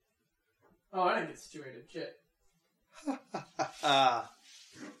Oh, I didn't get situated. Shit. Ah.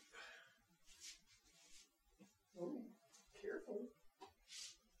 Oh, careful.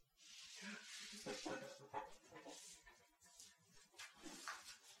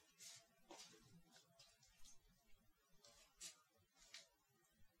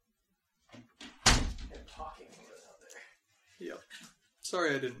 You're talking out there. Yep.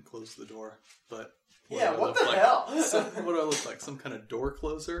 Sorry I didn't close the door, but... Yeah, what the hell? What do I look like? Some kind of door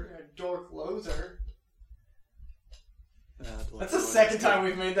closer? You're a door closer. Nah, That's the second time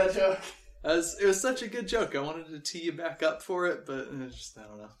we've made that joke. It was such a good joke. I wanted to tee you back up for it, but it just, I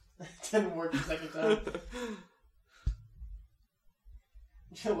don't know. It didn't work the second time.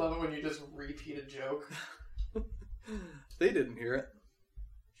 I love it when you just repeat a joke. They didn't hear it.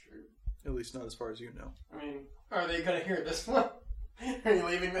 True. At least not as far as you know. I mean, are they going to hear this one? Are you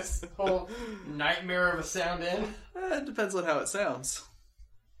leaving this whole nightmare of a sound in? It depends on how it sounds.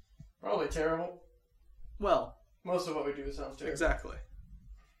 Probably terrible. Well, Most of what we do sounds terrible. exactly.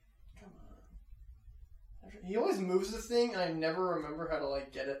 Come on. He always moves this thing, and I never remember how to,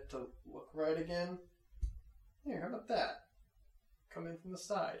 like, get it to look right again. Here, how about that? Come in from the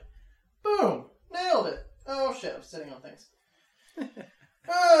side. Boom! Nailed it! Oh, shit, I'm sitting on things.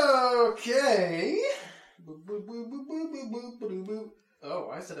 Okay. Boop, boop, boop, boop, boop, boop, boop, boop, boop. Oh,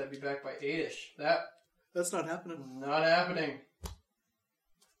 I said I'd be back by 8-ish. That's not happening. Not happening.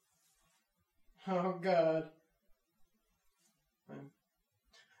 Oh, God.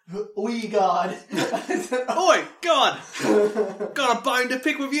 Oi, God. Oi, God! Got a bone to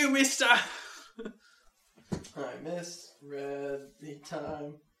pick with you, mister! I misread the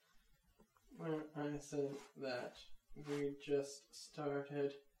time when I said that we just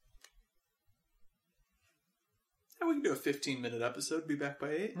started. Yeah, we can do a 15-minute episode, be back by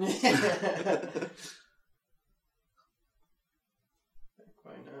 8. Back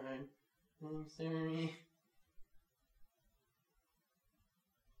by 9. Thanks, Jeremy.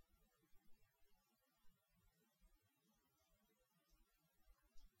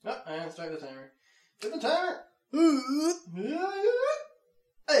 Oh, I didn't start the timer. Get the timer!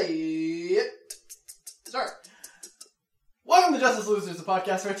 Hey! Start! Welcome to Justice Losers, the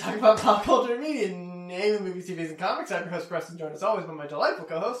podcast where I talk about pop culture and media, namely movies, TVs, and comics. I'm your host, Preston, joined as always by my delightful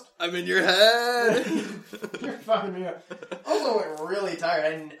co-host. I'm in your head! You're fucking me up. Also went really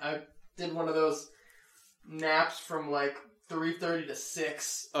tired. I did one of those naps from like 3:30 to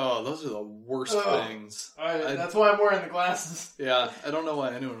 6. Oh, those are the worst things. That's why I'm wearing the glasses. Yeah, I don't know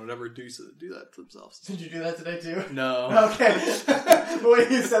why anyone would ever do that to themselves. Did you do that today too? No. Okay. The way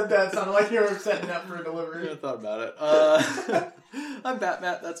you said that sounded like you were setting up for a delivery. I thought about it. I'm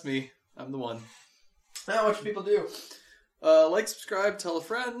Batmat, that's me. I'm the one. Now, what should people do? Like, subscribe, tell a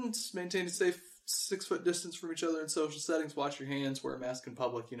friend, maintain a safe 6-foot distance from each other in social settings, wash your hands, wear a mask in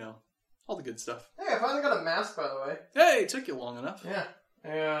public, all the good stuff. Hey, I finally got a mask, by the way. Hey, it took you long enough. Yeah.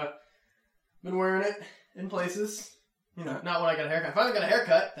 I, been wearing it in places. Not when I got a haircut. I finally got a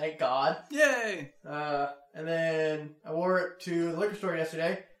haircut, thank God. Yay! And then I wore it to the liquor store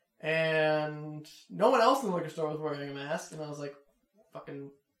yesterday, and no one else in the liquor store was wearing a mask, and I was like,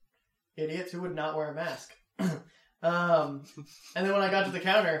 fucking idiots who would not wear a mask. And then when I got to the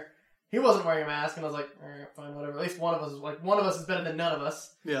counter, he wasn't wearing a mask, and I was like, alright, fine, whatever. At least one of us is better than none of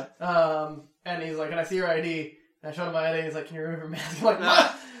us. Yeah. And he's like, can I see your ID? And I showed him my ID, and he's like, can you remove your mask? I'm like,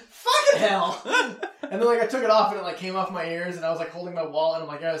 what? Fucking hell! And then, I took it off, and it, came off my ears, and I was, holding my wallet, and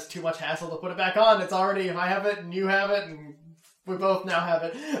I'm like, yeah, it's too much hassle to put it back on. It's already, I have it, and you have it, and we both now have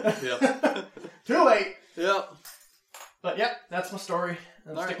it. Yep. Too late! Yep. But, yep, that's my story.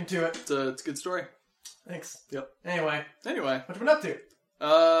 I'm sticking to it. It's a good story. Thanks. Yep. Anyway. What you been up to?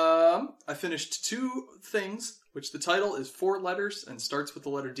 I finished 2 things, which the title is 4 letters and starts with the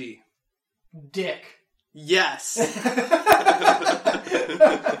letter D. Dick. Yes!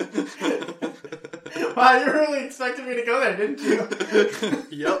 Wow, you really expected me to go there, didn't you?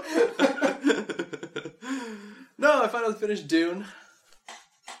 Yep. No, I finally finished Dune.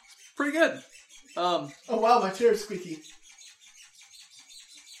 Pretty good. Oh wow, my chair's squeaky.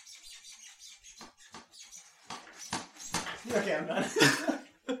 Okay, I'm done.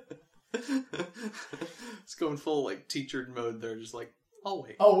 It's going full, teacher mode there, just I'll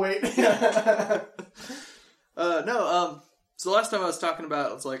wait. Oh, wait. So the last time I was talking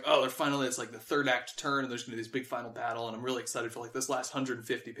about, it's they're finally, it's the third act turn, and there's going to be this big final battle, and I'm really excited for, this last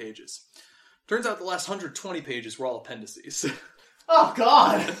 150 pages. Turns out the last 120 pages were all appendices. Oh,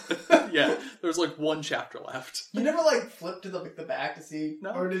 God! Yeah, there's, 1 chapter left. You never, flipped to the back to see?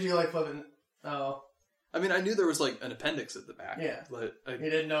 No. Or did you, flip it? Oh. I mean, I knew there was, an appendix at the back. Yeah. But you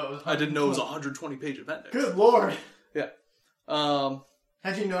didn't know it was 120. I didn't know it was a 120-page appendix. Good Lord! Yeah.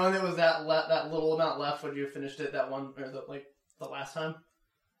 Had you known it was that little amount left, would you have finished it that one or the last time?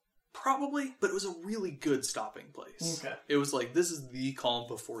 Probably, but it was a really good stopping place. Okay. It was like, this is the calm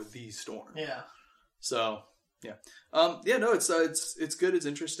before the storm. Yeah. So, yeah. No, it's good, it's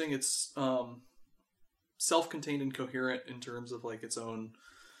interesting, it's self-contained and coherent in terms of like its own,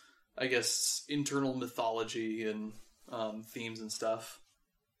 I guess, internal mythology and themes and stuff.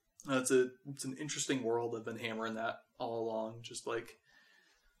 It's an interesting world. I've been hammering that all along, just like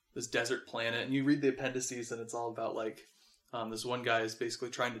this desert planet. And you read the appendices and it's all about like, this one guy is basically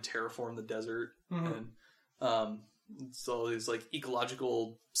trying to terraform the desert. Mm-hmm. And it's all these like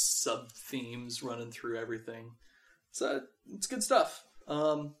ecological sub-themes running through everything. So it's good stuff.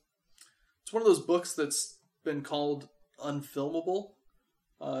 It's one of those books that's been called unfilmable.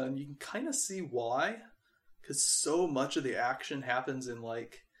 And you can kind of see why. Because so much of the action happens in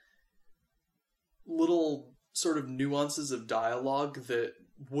like little sort of nuances of dialogue that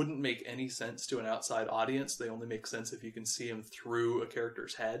wouldn't make any sense to an outside audience. They only make sense if you can see them through a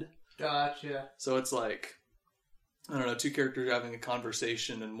character's head. Gotcha. So it's like, I don't know, two characters having a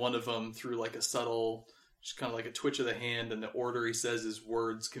conversation, and one of them, through like a subtle, just kind of like a twitch of the hand and the order he says his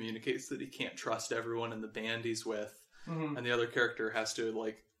words, communicates that he can't trust everyone in the band he's with. Mm-hmm. And the other character has to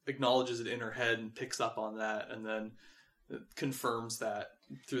like acknowledges it in her head and picks up on that, and then it confirms that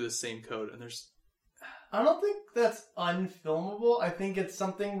through the same code. And there's, I don't think that's unfilmable. I think it's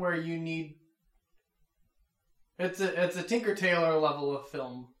something where you need. It's a Tinker Tailor level of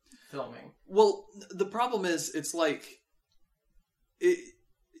filming. Well, the problem is, it's like,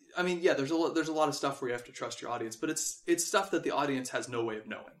 I mean, yeah, there's a lot of stuff where you have to trust your audience, but it's stuff that the audience has no way of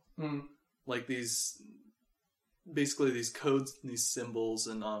knowing. Mm. Like basically these codes and these symbols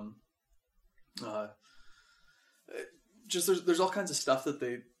and just there's all kinds of stuff that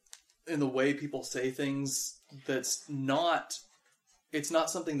they, in the way people say things, it's not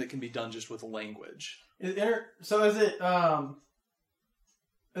something that can be done just with language. Does it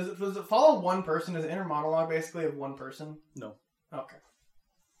follow one person? Is it inner monologue basically of one person? No. Okay.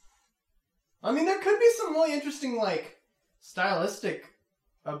 I mean, there could be some really interesting, like, stylistic,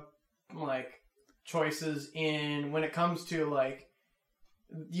 like, choices in when it comes to, like,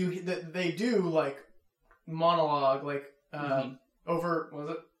 they do, like, monologue, like, over, was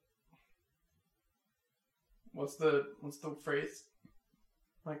it? What's the phrase?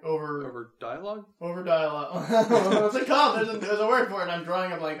 Like, over dialogue? Over dialogue. What's it called? There's a word for it, and I'm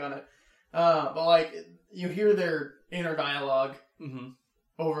drawing a blank on it. But, like, you hear their inner dialogue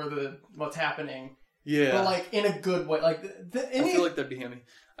over what's happening. Yeah. But, like, in a good way. Like, I feel like that'd be handy.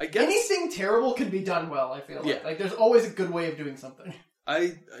 I guess anything terrible can be done well, I feel like. Yeah. Like, there's always a good way of doing something.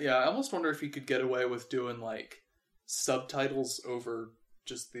 I almost wonder if you could get away with doing, like, subtitles over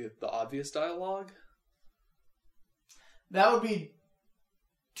just the obvious dialogue. That would be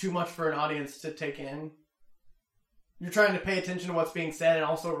too much for an audience to take in. You're trying to pay attention to what's being said and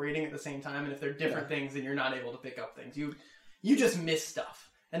also reading at the same time, and if they're different things, then you're not able to pick up things. You just miss stuff.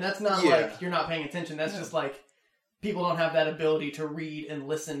 And that's not like you're not paying attention. That's just like people don't have that ability to read and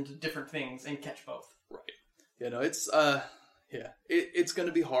listen to different things and catch both. Right. Yeah, no, it's it's going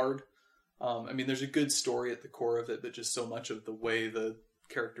to be hard. I mean, there's a good story at the core of it, but just so much of the way the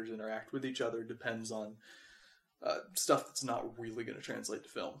characters interact with each other depends on stuff that's not really going to translate to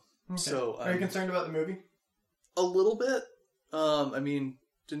film. Okay. So, are you concerned about the movie? A little bit. I mean,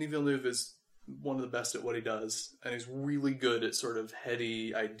 Denis Villeneuve is one of the best at what he does, and he's really good at sort of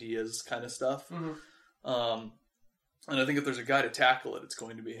heady ideas kind of stuff. Mm-hmm. And I think if there's a guy to tackle it, it's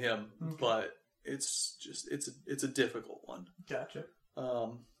going to be him. Okay. But it's a difficult one. Gotcha.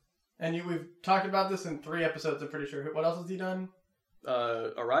 And we've talked about this in 3 episodes, I'm pretty sure. What else has he done?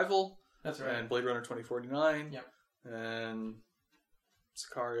 Arrival. That's right. And Blade Runner 2049. Yep. And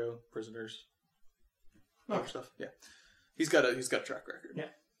Sicario, Prisoners. Okay. Other stuff. Yeah. He's got a track record. Yeah.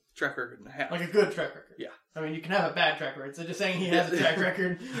 Track record and a half. Like a good track record. Yeah. I mean, you can have a bad track record, so just saying he has a track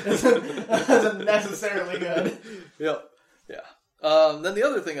record isn't necessarily good. Yep. Yeah. Then the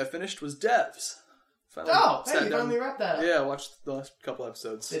other thing I finished was Devs. You finally wrapped that up. Yeah, I watched the last couple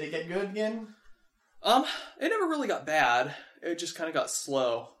episodes. Did it get good again? It never really got bad. It just kind of got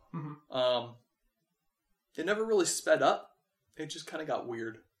slow. Mm-hmm. It never really sped up. It just kind of got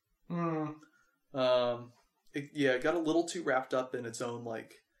weird. Mm. It got a little too wrapped up in its own,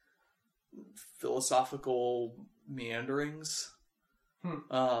 like, philosophical meanderings.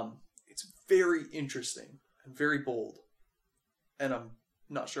 It's very interesting and very bold. And I'm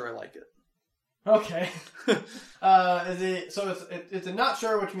not sure I like it. Okay. It's a not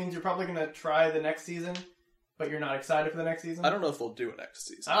sure, which means you're probably going to try the next season, but you're not excited for the next season? I don't know if they'll do a next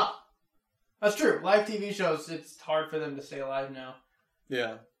season. That's true. Live TV shows, it's hard for them to stay alive now.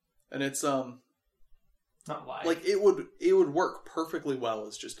 Yeah. And it's Not live. like it would work perfectly well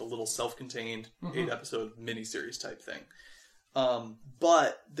as just a little self-contained 8-episode miniseries type thing.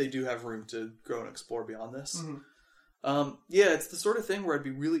 But they do have room to grow and explore beyond this. Yeah, it's the sort of thing where I'd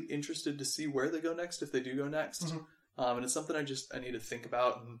be really interested to see where they go next if they do go next. And it's something I need to think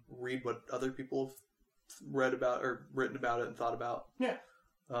about and read what other people have read about or written about it and thought about. Yeah.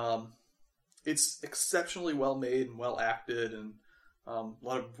 It's exceptionally well made and well acted, and a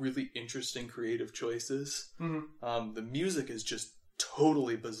lot of really interesting creative choices. The music is just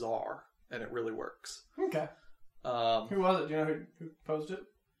totally bizarre, and it really works. Okay. Who was it? Do you know who composed it?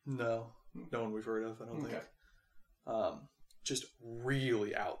 No one we've heard of, I don't think. Just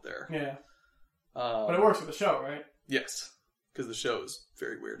really out there. Yeah. But it works for the show, right? Yes, because the show is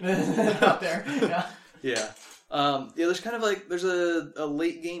very weird. Out there, yeah. Yeah. There's kind of like, there's a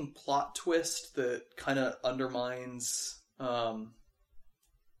late game plot twist that kind of undermines, I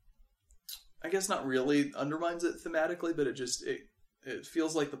guess not really undermines it thematically, but it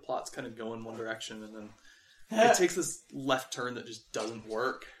feels like the plot's kind of going one direction, and then it takes this left turn that just doesn't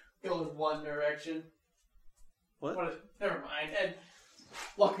work. Goes one direction. What? Never mind. And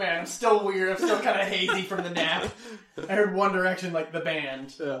look, man, I'm still weird. I'm still kind of hazy from the nap. I heard One Direction, like the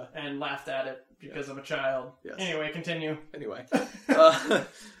band, and laughed at it because I'm a child. Yes. Anyway, continue. Anyway. I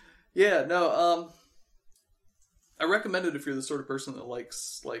recommend it if you're the sort of person that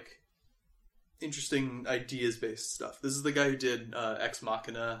likes, like, interesting ideas-based stuff. This is the guy who did Ex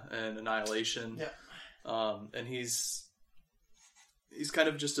Machina and Annihilation. Yeah. And he's kind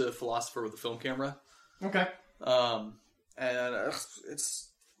of just a philosopher with a film camera. Okay. And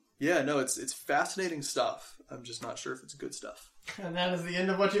it's fascinating stuff. I'm just not sure if it's good stuff. And that is the end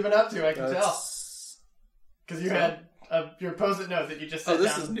of what you've been up to, I can tell. Because you had your post-it note that you just set down. Oh,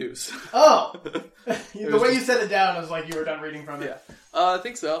 this is news. Oh! The way you set it down was like you were done reading from it. Yeah. I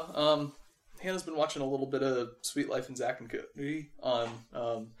think so. Hannah's been watching a little bit of Sweet Life and Zack and Cody on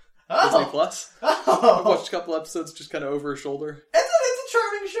Disney Plus. Oh! I've watched a couple episodes just kind of over her shoulder. It's a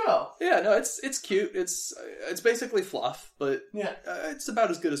charming show. Yeah, no, it's cute. It's basically fluff, but yeah, it's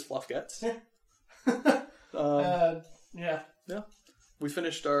about as good as fluff gets. Yeah. Yeah. We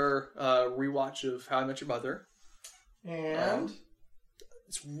finished our rewatch of How I Met Your Mother, and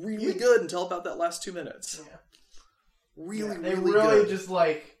it's really good until about that last 2 minutes. Yeah, really really good. Just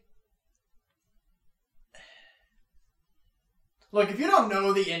like, look, if you don't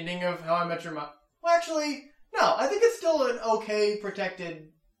know the ending of How I Met Your Mother, well, actually, no, I think it's still an okay protected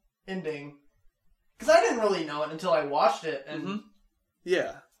ending because I didn't really know it until I watched it, and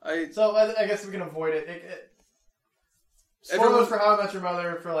yeah, so I guess we can avoid it. Spoilers for How I Met Your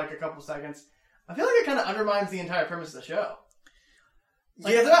Mother for like a couple seconds. I feel like it kind of undermines the entire premise of the show.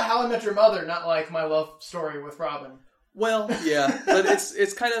 Like, it's about How I Met Your Mother, not like my love story with Robin. Well, yeah, but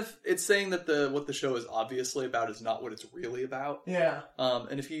it's kind of, it's saying that what the show is obviously about is not what it's really about. Yeah.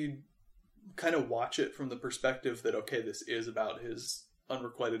 And if you kind of watch it from the perspective that, okay, this is about his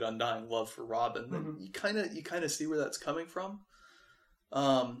unrequited, undying love for Robin, then you kind of see where that's coming from.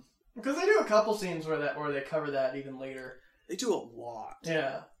 Because they do a couple scenes where they cover that even later. They do a lot.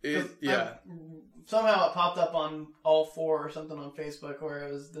 Yeah. Yeah. Somehow it popped up on All Four or something on Facebook where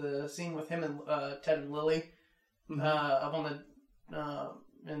it was the scene with him and Ted and Lily up on the...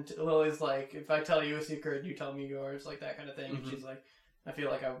 and Lily's like, if I tell you a secret, you tell me yours, like that kind of thing. And she's like, I feel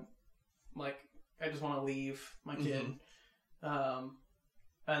like I just want to leave my kid. And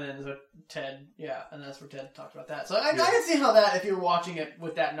then so Ted, and that's where Ted talked about that. So I can see how that, if you're watching it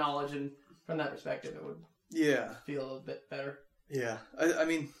with that knowledge and from that perspective, it would feel a bit better. Yeah, I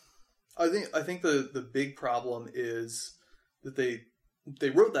mean, I think the big problem is that they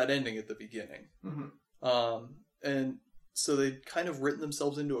wrote that ending at the beginning, and so they kind of written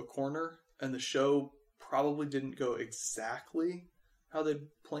themselves into a corner, and the show probably didn't go exactly how they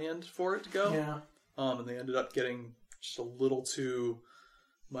planned for it to go. Yeah, and they ended up getting just a little too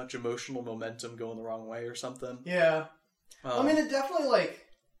much emotional momentum going the wrong way or something. Yeah. I mean, it definitely, like,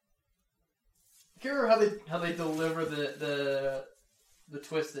 I can't remember how they deliver the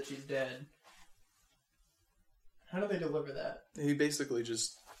twist that she's dead. How do they deliver that? He basically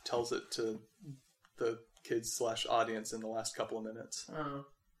just tells it to the kids/audience in the last couple of minutes. Oh.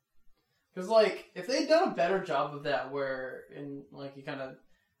 Because, like, if they'd done a better job of that where, you kind of,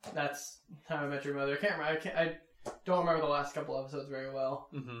 that's How I Met Your Mother. I don't remember the last couple episodes very well.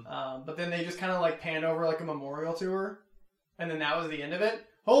 But then they just kind of, like, panned over, like, a memorial to her. And then that was the end of it.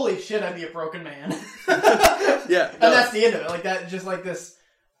 Holy shit, I'd be a broken man. Yeah. And that's the end of it. Like, that, just like this,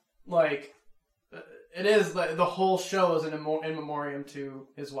 like, it is, the whole show is in memoriam to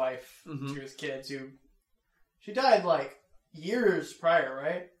his wife, to his kids, who, she died, like, years prior,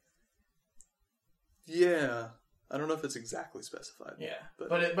 right? Yeah. I don't know if it's exactly specified. Yeah, But-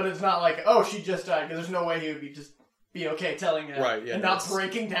 but it's not like, oh, she just died, because there's no way he would be okay telling that, Right, yeah, and no, not it's-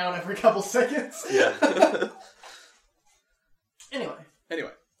 breaking down every couple seconds. Yeah. Anyway,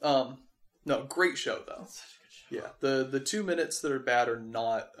 No, great show though. that's such a good show. Yeah, the 2 minutes that are bad are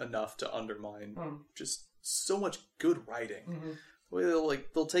not enough to undermine just so much good writing. Mhm. Well,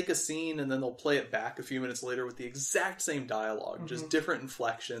 they'll take a scene and then they'll play it back a few minutes later with the exact same dialogue, just different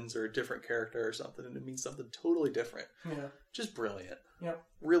inflections or a different character or something, and it means something totally different. Yeah. Just brilliant. Yep.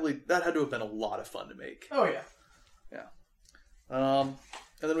 Really, that had to have been a lot of fun to make. Oh yeah. And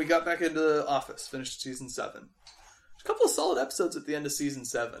then we got back into Office, finished season 7. A couple of solid episodes at the end of season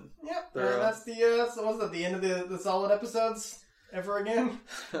 7. Yep. They're, And that's was that the end of the solid episodes ever again?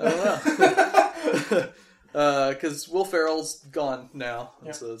 I don't know. Because Will Ferrell's gone now, and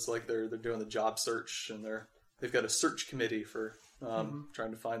Yep. so it's like they're doing the job search, and they've got a search committee for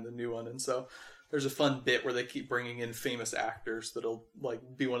trying to find the new one, and so there's a fun bit where they keep bringing in famous actors that'll like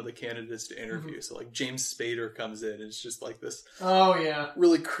be one of the candidates to interview. So like James Spader comes in, and it's just like this Oh yeah.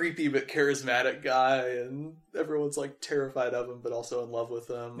 really creepy but charismatic guy, and everyone's like terrified of him but also in love with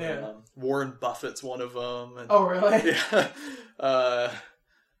him. Yeah. And, Warren Buffett's one of them. And, Oh really? yeah.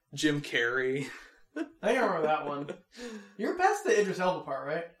 Jim Carrey. I think I remember that one. You're past the Idris Elba part,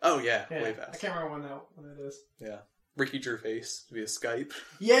 right? Oh yeah, Yeah. way I past. can't remember when that is. Yeah, Ricky Gervais via Skype.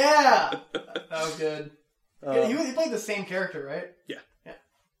 Yeah, that was good. Yeah, Um, he played the same character, right?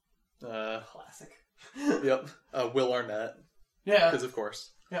 uh, Classic. yep. Will Arnett, Yeah. because of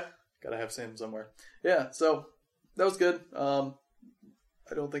course. Yeah. Gotta have Sam somewhere. Yeah, so that was good. I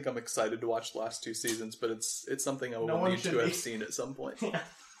don't think I'm excited to watch the last 2 seasons, but it's something I will one need should to be. have seen at some point. Yeah.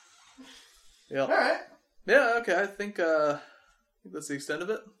 Yeah. All right. Yeah. Okay. I think that's the extent of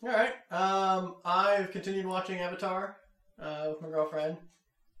it. All right. I've continued watching Avatar with my girlfriend,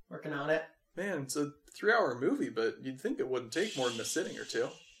 working on it. Man, it's a 3-hour movie, but you'd think it wouldn't take more than a sitting or 2.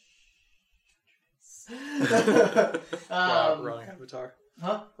 Wrong Avatar.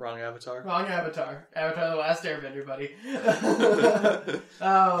 Huh? Wrong Avatar. Wrong Avatar. Avatar: The Last Airbender, buddy.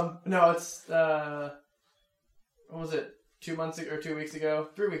 No, it's what was it? 2 months ago, or 2 weeks ago,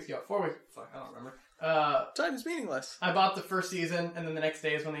 3 weeks ago, 4 weeks. Fuck, I don't remember. Time is meaningless. I bought the first season, and then the next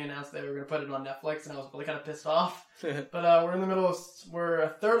day is when they announced they were going to put it on Netflix, and I was really kind of pissed off. But we're in the middle of, we're a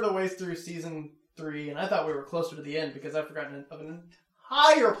third of the way through season 3, and I thought we were closer to the end because I've forgotten of an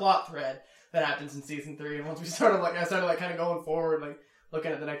entire plot thread that happens in season 3. And once we started, I started kind of going forward,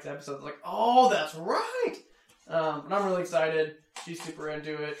 looking at the next episodes, oh, that's right. And I'm really excited. She's super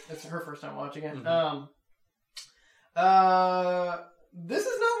into it. It's her first time watching it. Mhm. This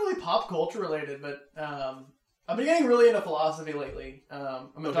is not really pop culture related, but I've been getting really into philosophy lately.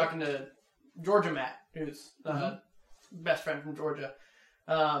 I've been talking to Georgia Matt, who's best friend from Georgia,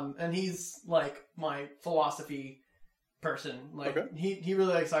 and he's like my philosophy person. He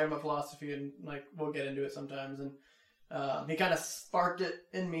really likes talking about philosophy, and we'll get into it sometimes. And he kind of sparked it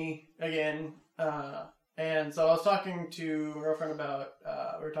in me again. And so I was talking to my girlfriend about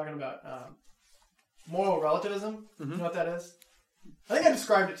we were talking about moral relativism. Mm-hmm. You know what that is? I think I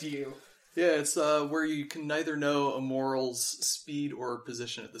described it to you. Yeah, it's where you can neither know a moral's speed or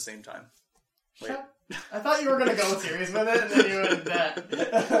position at the same time. Wait. I thought you were going to go serious with it, and then you went that.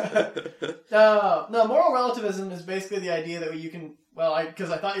 No, moral relativism is basically the idea that you can... Well, because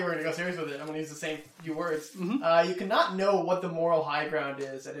I thought you were going to go serious with it, I'm going to use the same few words. Mm-hmm. You cannot know what the moral high ground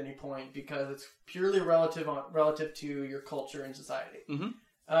is at any point because it's purely relative to your culture and society. Mm-hmm.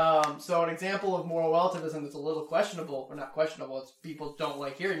 So an example of moral relativism that's a little questionable, or not questionable, it's people don't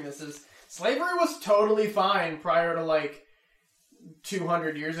like hearing this, is slavery was totally fine prior to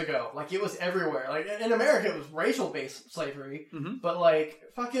 200 years ago. It was everywhere. In America it was racial-based slavery, but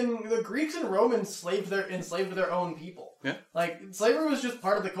fucking the Greeks and Romans enslaved their own people. Yeah. Slavery was just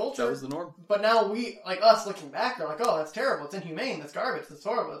part of the culture. That was the norm. But now we, us looking back, are oh, that's terrible, it's inhumane, that's garbage, that's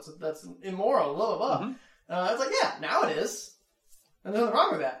horrible, that's immoral, blah, blah, blah. It's yeah, now it is. And there's nothing wrong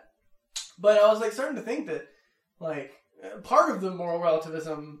with that. But I was starting to think that part of the moral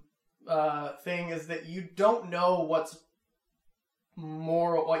relativism thing is that you don't know what's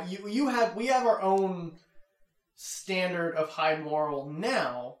moral. We have our own standard of high moral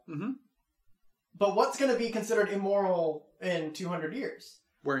now. Mm-hmm. But what's going to be considered immoral in 200 years?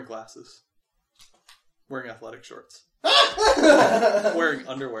 Wearing glasses. Wearing athletic shorts. Wearing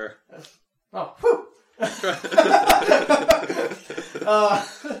underwear. Oh, whew.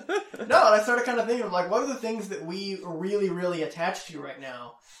 No, and I started kind of thinking of what are the things that we really, really attach to right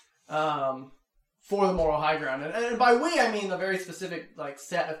now for the moral high ground, and by we I mean a very specific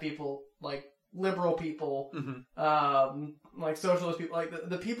set of people, liberal people, Mm-hmm. like socialist people, like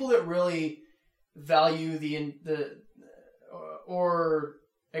the people that really value or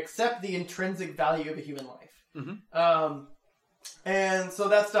accept the intrinsic value of a human life. Mm-hmm. And so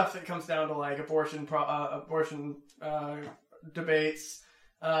that stuff that comes down to like abortion debates,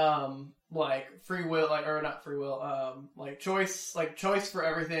 like free will, or not free will, like choice for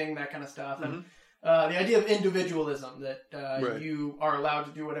everything, that kind of stuff. And the idea of individualism, that Right. you are allowed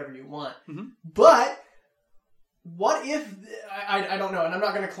to do whatever you want. Mm-hmm. But what if I don't know, and I'm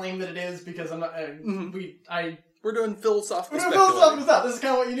not going to claim that it is, because I'm not. We're doing philosophical We're doing speculating. philosophical stuff. This is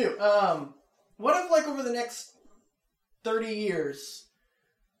kind of what you do. What if, like, over the next 30 years,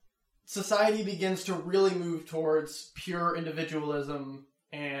 society begins to really move towards pure individualism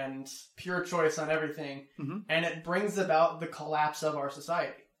and pure choice on everything, and it brings about the collapse of our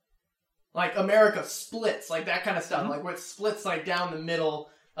society? Like, America splits, like that kind of stuff. Like, where it splits, like, down the middle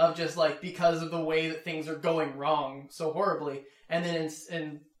of just, like, because of the way that things are going wrong so horribly. And then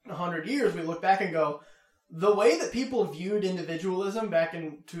in 100 years, we look back and go, the way that people viewed individualism back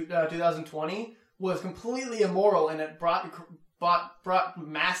in 2020 was completely immoral, and it brought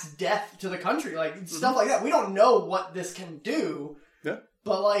mass death to the country, like stuff like that. We don't know what this can do,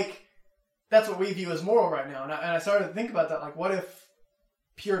 but like that's what we view as moral right now. And I started to think about that, like, what if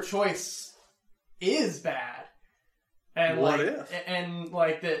pure choice is bad? And What like, if? And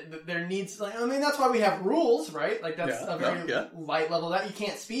like that there needs, like, I mean, that's why we have rules, right? Like that's a very light level that you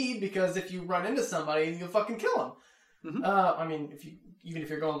can't speed, because if you run into somebody, you'll fucking kill them. I mean, even if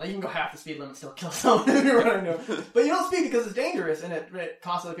you're going, you can go half the speed limit and still kill someone if you're running into them. But you don't speed because it's dangerous and it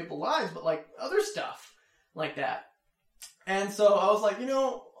costs other people lives, but like other stuff like that. And so I was like,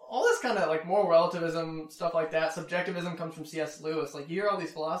 all this kind of like moral relativism, stuff like that, subjectivism comes from C.S. Lewis. Like, you hear all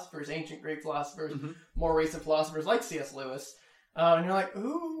these philosophers, ancient Greek philosophers, more recent philosophers like C.S. Lewis, and you're like,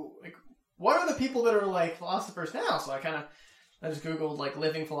 what are the people that are like philosophers now? So I just Googled like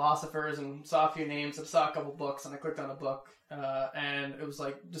living philosophers and saw a few names, and saw a couple books, and I clicked on a book, and it was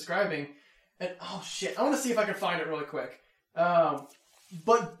like describing, and oh shit, I want to see if I can find it really quick.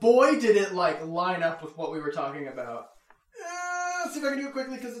 But boy, did it like line up with what we were talking about. Let's see if I can do it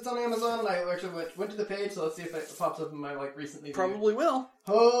quickly, because it's on Amazon, and I actually went to the page, so let's see if it pops up in my like recently. Probably will.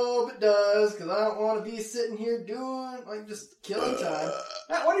 Hope it does, because I don't want to be sitting here doing, like, just killing time.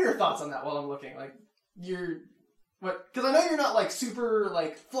 Matt, what are your thoughts on that while I'm looking? Like, because I know you're not, like, super,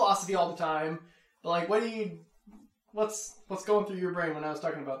 like, philosophy all the time, but, like, what's going through your brain when I was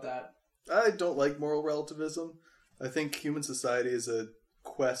talking about that? I don't like moral relativism. I think human society is a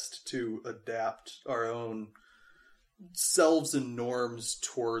quest to adapt our own selves and norms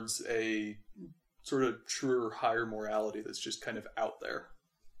towards a sort of truer, higher morality that's just kind of out there.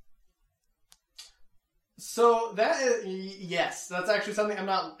 So that is, yes, that's actually something. I'm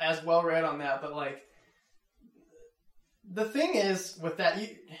not as well read on that, but like, the thing is with that,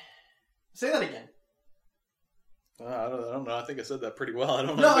 say that again. I don't know. I think I said that pretty well. I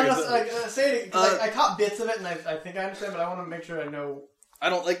don't know. No, say it, because I caught bits of it, and I think I understand, but I want to make sure I know.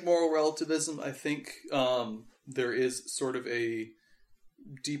 I don't like moral relativism. I think there is sort of a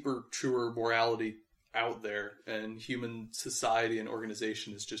deeper, truer morality out there, and human society and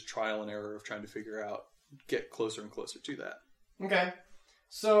organization is just trial and error of trying to get closer and closer to that. Okay.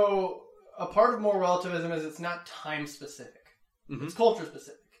 So a part of moral relativism is it's not time specific. It's culture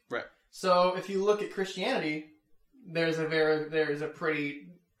specific. Right. So if you look at Christianity, there's a pretty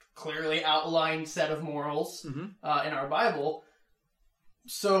clearly outlined set of morals in our Bible.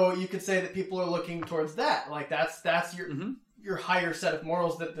 So you could say that people are looking towards that. Like that's your higher set of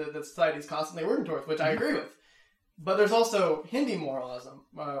morals that society is constantly working towards, which I agree with. But there's also Hindu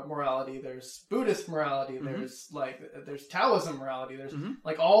morality. There's Buddhist morality. There's Taoism morality. There's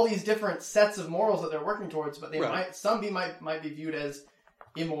like all these different sets of morals that they're working towards. But they might be viewed as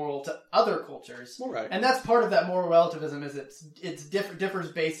immoral to other cultures. Right. And that's part of that moral relativism. Is it's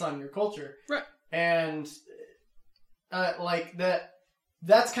differs based on your culture. Right. And like that.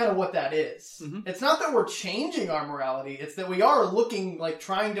 That's kind of what that is. It's not that we're changing our morality. It's that we are looking, like,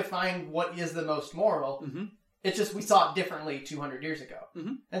 trying to find what is the most moral. It's just we saw it differently 200 years ago.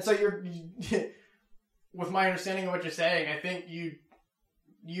 And so with my understanding of what you're saying, I think you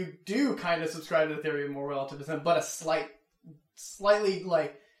do kind of subscribe to the theory of moral relativism, but a slightly,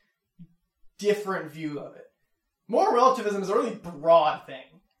 like, different view of it. Moral relativism is a really broad thing.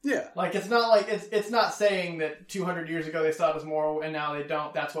 Yeah. Like, it's not like, it's not saying that 200 years ago they saw it as moral and now they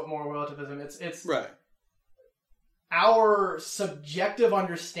don't. That's what moral relativism is. It's right. Our subjective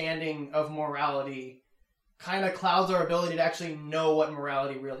understanding of morality kind of clouds our ability to actually know what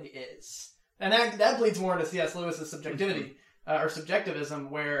morality really is. And that bleeds more into C.S. Lewis's subjectivity, or subjectivism,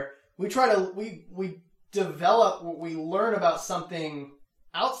 where we develop, we learn about something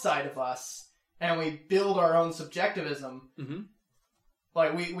outside of us, and we build our own subjectivism. Mm-hmm.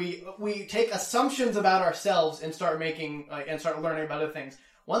 Like we take assumptions about ourselves and start making and start learning about other things.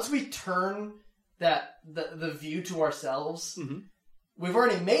 Once we turn the view to ourselves, Mm-hmm. we've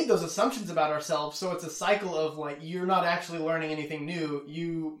already made those assumptions about ourselves. So it's a cycle of like you're not actually learning anything new.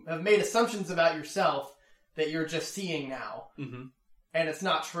 You have made assumptions about yourself that you're just seeing now, Mm-hmm. and it's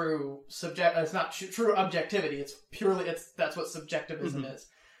not true It's not true objectivity. It's purely that's what subjectivism Mm-hmm. is,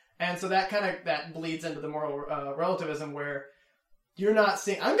 and so that bleeds into the moral relativism where. You're not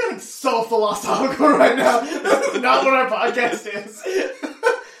seeing... I'm getting so philosophical right now. This is not what our podcast is.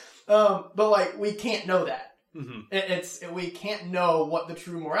 But, like, we can't know that. Mm-hmm. We can't know what the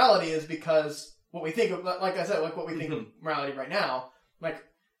true morality is because what we think of... Like I said, like what we think of morality right now. Like,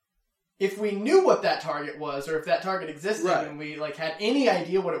 if we knew what that target was, or if that target existed, Right. and we, like, had any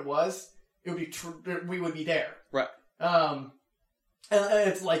idea what it was, it would be we would be there. Right. And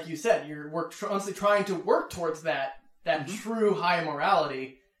it's like you said, we're honestly trying to work towards that true high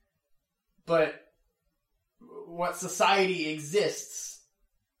morality, but what society exists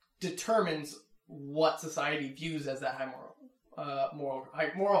determines what society views as that high moral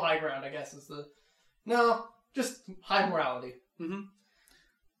high ground, I guess is just high morality. Mm-hmm.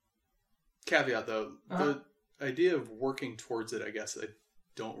 Caveat though, the idea of working towards it, I guess I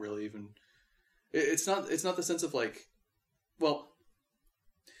don't really even, it's not the sense of like, well,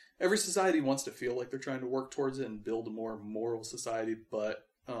 every society wants to feel like they're trying to work towards it and build a more moral society, but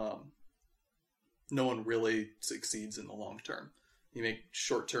no one really succeeds in the long term. You make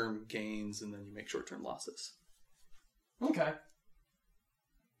short-term gains, and then you make short-term losses. Okay.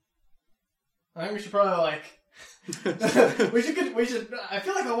 I think we should probably, like... we should... I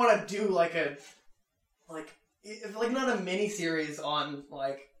feel like I want to do, like, not a mini-series on,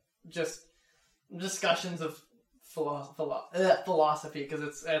 like, just discussions of philosophy, because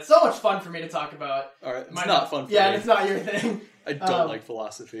it's so much fun for me to talk about. All right, it's not fun for me. Yeah, and it's not your thing. I don't like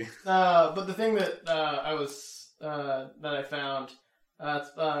philosophy. But the thing that I found,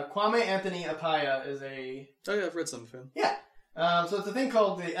 Kwame Anthony Appiah is a... Oh yeah, I've read some of him. Yeah. So it's a thing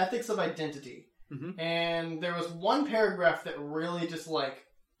called The Ethics of Identity. Mm-hmm. And there was one paragraph that really just, like,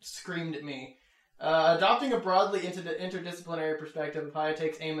 screamed at me. Adopting a broadly interdisciplinary perspective, Appiah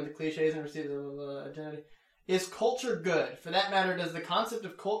takes aim at the cliches and receives identity. Is culture good? For that matter, does the concept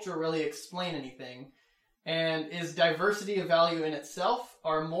of culture really explain anything? And is diversity a value in itself?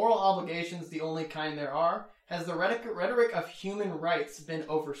 Are moral obligations the only kind there are? Has the rhetoric of human rights been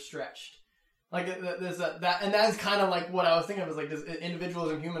overstretched? Like, there's that, and that's kind of like what I was thinking of, is like, does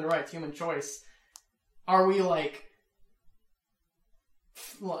individualism, human rights, human choice, are we like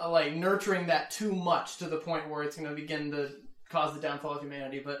nurturing that too much to the point where it's going to begin to cause the downfall of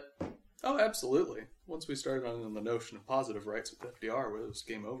humanity? But oh, absolutely. Once we started on the notion of positive rights with FDR, it was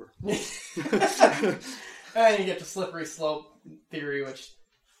game over. And you get to slippery slope theory, which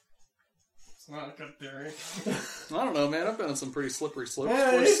is not a good theory. I don't know, man. I've been on some pretty slippery slopes.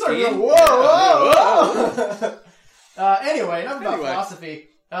 Yeah, whoa! Anyway, enough about philosophy.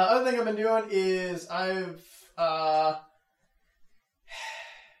 Other thing I've been doing is I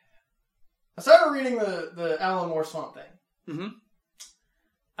started reading the Alan Moore Swamp Thing. Mm-hmm.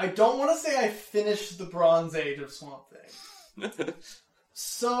 I don't want to say I finished the Bronze Age of Swamp Thing.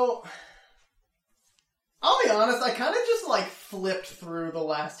 So, I'll be honest, I kind of just like flipped through the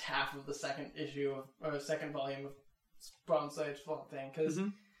last half of the second issue or second volume of Bronze Age Swamp Thing. Because,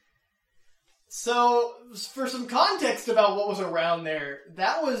 so, for some context about what was around there,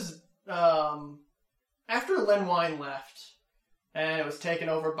 that was after Len Wein left, and it was taken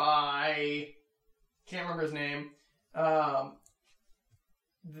over by, can't remember his name.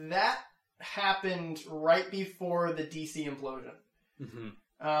 That happened right before the DC implosion.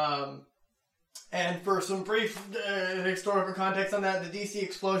 Mm-hmm. And for some brief historical context on that, the DC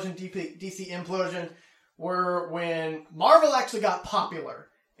explosion, DC implosion were when Marvel actually got popular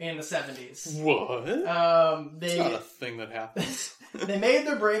in the 70s. What? It's not a thing that happens. They made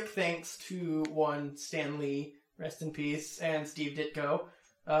their break thanks to one Stan Lee, rest in peace, and Steve Ditko,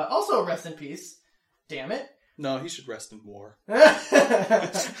 also rest in peace. Damn it. No, he should rest in war.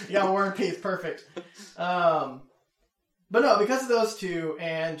 Yeah, War and Peace, perfect. But no, because of those two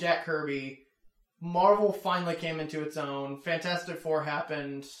and Jack Kirby, Marvel finally came into its own. Fantastic Four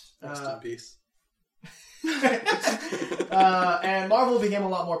happened. Rest in peace. And Marvel became a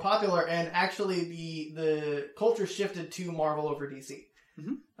lot more popular, and actually the culture shifted to Marvel over DC.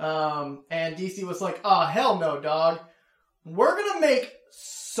 Mm-hmm. And DC was like, oh, hell no, dog. We're gonna make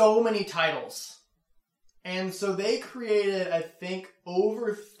so many titles And so they created, I think,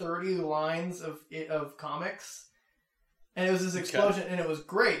 over 30 lines of comics. And it was this explosion, and it was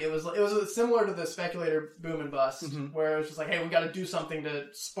great. It was similar to the Speculator boom and bust, where it was just like, hey, we got to do something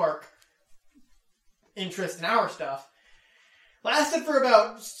to spark interest in our stuff. Lasted for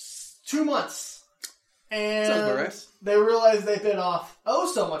about 2 months. And they realized they bit off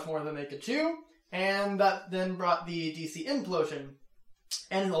so much more than they could chew. And that then brought the DC implosion.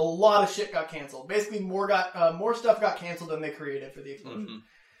 And a lot of shit got canceled. Basically, more stuff got canceled than they created for the explosion.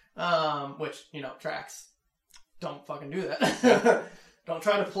 Which, tracks. Don't fucking do that. Don't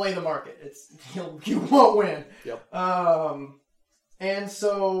try to play the market. You won't win. Yep. And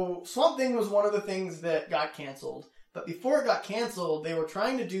so Swamp Thing was one of the things that got canceled. But before it got canceled, they were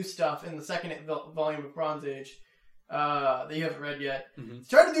trying to do stuff in the second volume of Bronze Age that you haven't read yet.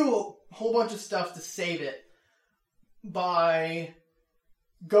 Tried to do a whole bunch of stuff to save it by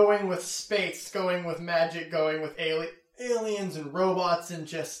going with space, going with magic, going with aliens and robots and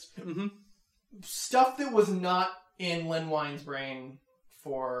just stuff that was not in Len Wein's brain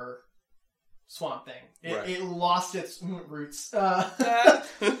for Swamp Thing. It lost its roots. Although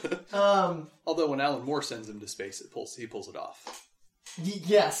when Alan Moore sends him to space, he pulls it off.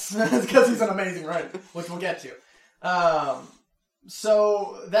 Yes, because he's an amazing writer, which we'll get to.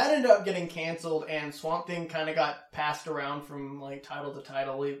 So that ended up getting canceled, and Swamp Thing kind of got passed around from like title to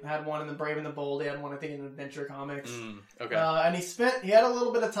title. We had one in the Brave and the Bold. He had one, I think, in Adventure Comics. Okay. And he had a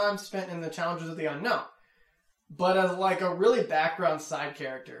little bit of time spent in the Challenges of the Unknown, but as like a really background side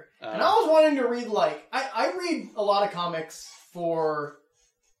character. And I was wanting to read I read a lot of comics for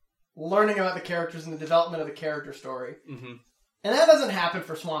learning about the characters and the development of the character story. And that doesn't happen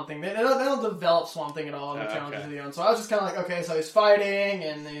for Swamp Thing. They don't develop Swamp Thing at all in the Challenges of the Unknown. So I was just kind of like, okay, so he's fighting,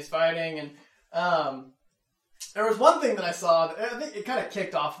 and there was one thing that I saw that I think it kind of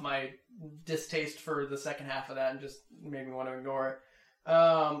kicked off my distaste for the second half of that and just made me want to ignore it.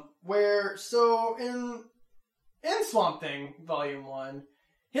 So in Swamp Thing Volume 1,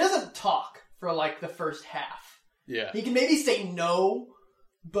 he doesn't talk for like the first half. Yeah. He can maybe say no,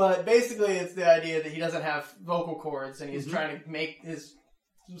 but basically it's the idea that he doesn't have vocal cords and he's trying to make his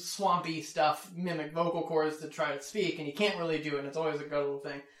swampy stuff mimic vocal cords to try to speak, and he can't really do it, and it's always a good little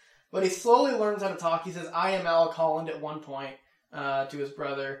thing. But he slowly learns how to talk. He says, I am Alec Holland at one point to his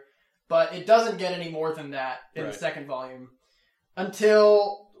brother, but it doesn't get any more than that in the second volume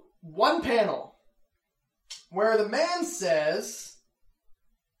until one panel where the man says,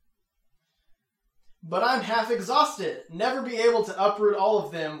 but I'm half exhausted. Never be able to uproot all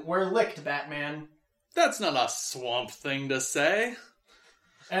of them. We're licked, Batman. That's not a Swamp Thing to say.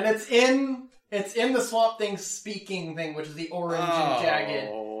 And it's in the Swamp Thing speaking thing, which is the orange and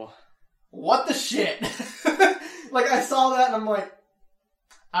jagged. What the shit? I saw that and I'm like,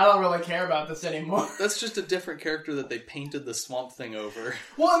 I don't really care about this anymore. That's just a different character that they painted the Swamp Thing over.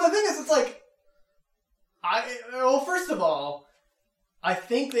 Well, and the thing is, it's like, first of all, I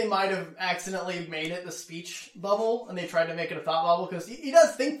think they might have accidentally made it the speech bubble, and they tried to make it a thought bubble, because he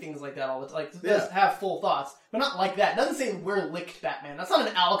does think things like that all the time. He does have full thoughts, but not like that. It doesn't say, we're licked, Batman. That's not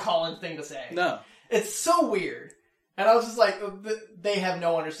an Alec Holland thing to say. No. It's so weird. And I was just like, they have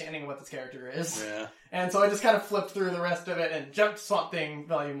no understanding of what this character is. Yeah. And so I just kind of flipped through the rest of it and jumped to Swamp Thing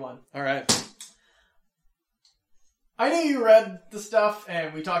Volume 1. All right. I knew you read the stuff,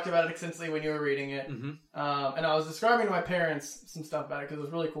 and we talked about it extensively when you were reading it. Mm-hmm. And I was describing to my parents some stuff about it, because it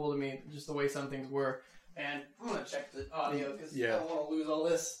was really cool to me, just the way some things were. And I'm going to check the audio, because I don't want to lose all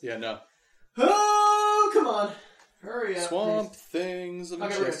this. Yeah, no. Oh, come on. Hurry up. Swamp Thing's a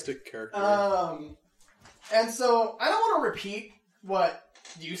majestic character. And so, I don't want to repeat what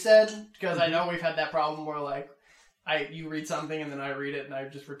you said, because I know we've had that problem where, you read something and then I read it and I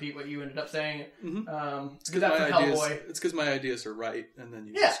just repeat what you ended up saying. Mm-hmm. It's because my ideas are right, and then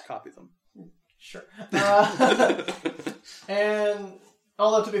you just copy them. Sure. And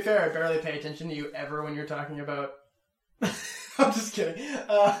although to be fair, I barely pay attention to you ever when you're talking about. I'm just kidding.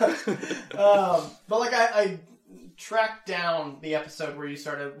 But I tracked down the episode where you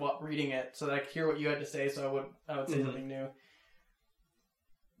started reading it so that I could hear what you had to say, so I would say something new.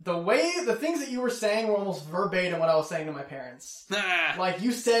 The things that you were saying were almost verbatim what I was saying to my parents.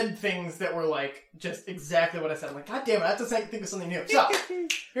 You said things that were just exactly what I said. I'm like, God damn it, I have to think of something new. So,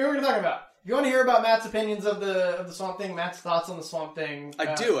 here we're going to talk about. You want to hear about Matt's opinions of the Swamp Thing? Matt's thoughts on the Swamp Thing?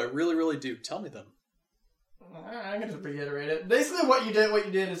 I do. I really, really do. Tell me them. I'm going to just reiterate it. Basically, what you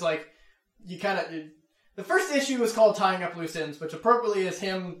did is you kind of. The first issue was called Tying Up Loose Ends, which appropriately is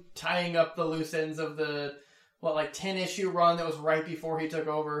him tying up the loose ends of the 10-issue run that was right before he took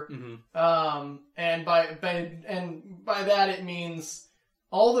over. Mm-hmm. And by that it means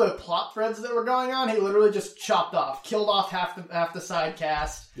all the plot threads that were going on, he literally just chopped off, killed off half the side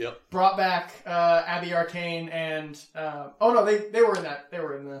cast. Yep. Brought back Abby Arcane and they were in that. They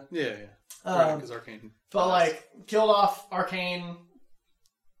were in the right, because Arcane. But like killed off Arcane.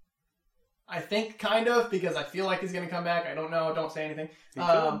 I think kind of because I feel like he's gonna come back. I don't know. Don't say anything.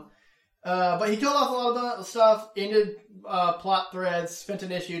 But he killed off a lot of the stuff. Ended plot threads. Spent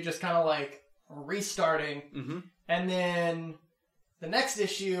an issue just kind of like restarting, and then the next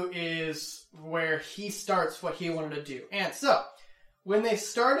issue is where he starts what he wanted to do. And so when they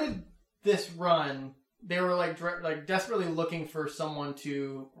started this run, they were like desperately looking for someone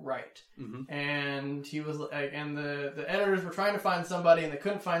to write, and he was like, and the editors were trying to find somebody, and they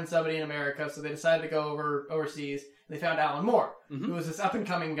couldn't find somebody in America, so they decided to go overseas. They found Alan Moore, who was this up and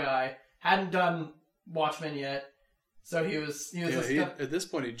coming guy, hadn't done Watchmen yet, so he was at this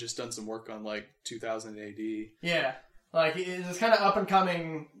point he'd just done some work on like 2000 AD. Yeah, like he's this kind of up and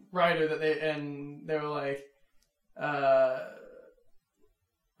coming writer that they were like.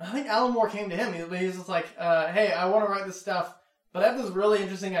 I think Alan Moore came to him. He was just like, hey, I want to write this stuff, but I have this really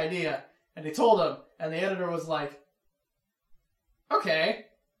interesting idea. And he told him, and the editor was like, okay,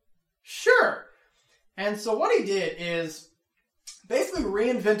 sure. And so what he did is basically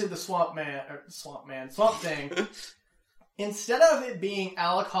reinvented the Swamp Thing. Instead of it being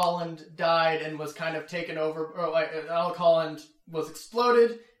Alec Holland died and was kind of taken over, or like Alec Holland was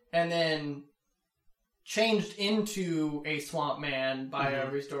exploded and then changed into a Swamp Man by a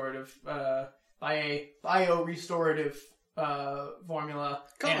restorative, by a bio-restorative formula.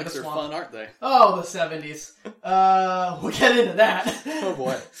 Comics are fun, aren't they? Oh, the 70s. We'll get into that. Oh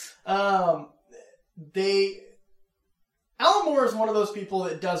boy. Alan Moore is one of those people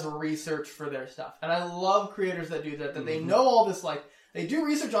that does research for their stuff. And I love creators that do that they know all this, like, they do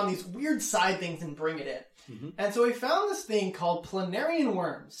research on these weird side things and bring it in. And so he found this thing called planarian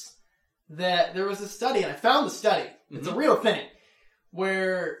worms. That there was a study, and I found the study. It's a real thing,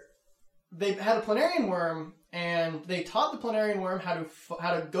 where they had a planarian worm, and they taught the planarian worm how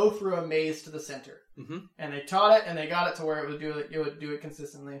to go through a maze to the center. And they taught it, and they got it to where it would do it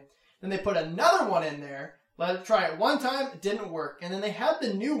consistently. Then they put another one in there, let it try it one time, it didn't work, and then they had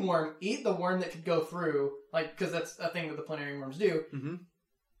the new worm eat the worm that could go through, like because that's a thing that the planarian worms do.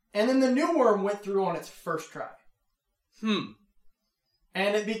 And then the new worm went through on its first try.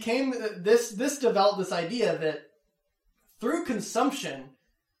 And it became this developed this idea that through consumption,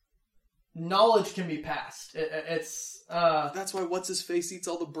 knowledge can be passed. It's that's why what's his face eats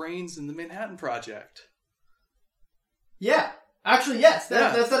all the brains in the Manhattan Project. Yeah, actually, yes,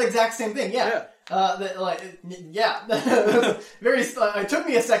 that's that exact same thing. Yeah. Very. It took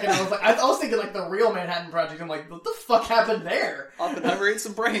me a second. I was thinking like the real Manhattan Project. I'm like, what the fuck happened there? Oppenheimer ate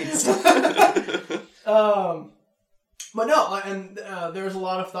some brains. But no, and there's a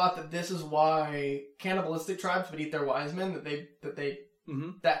lot of thought that this is why cannibalistic tribes would eat their wise men.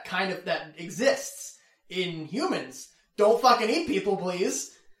 That exists in humans. Don't fucking eat people,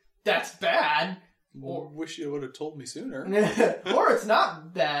 please. That's bad. Or wish you would have told me sooner. Or it's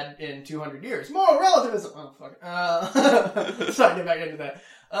not bad in 200 years. Moral relativism. Oh fuck. Sorry, get back into that.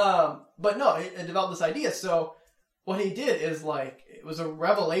 But no, it developed this idea. So what he did is like it was a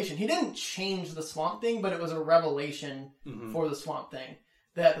revelation. He didn't change the Swamp Thing, but it was a revelation for the Swamp Thing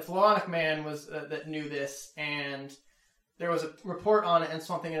that the Floronic Man was that knew this, and there was a report on it, and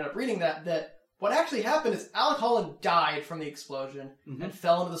Swamp Thing ended up reading that what actually happened is Alec Holland died from the explosion and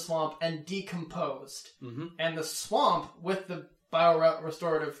fell into the swamp and decomposed, and the swamp with the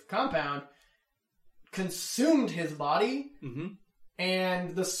bio-restorative compound consumed his body.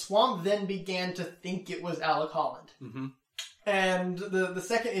 And the swamp then began to think it was Alec Holland. And the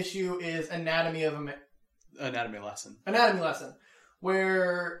second issue is Anatomy Lesson.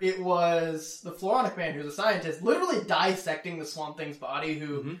 Where it was the Floronic Man, who's a scientist, literally dissecting the Swamp Thing's body,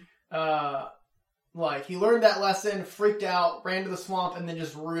 who, he learned that lesson, freaked out, ran to the swamp, and then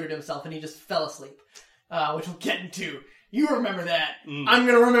just rooted himself, and he just fell asleep. Which we'll get into. You remember that. I'm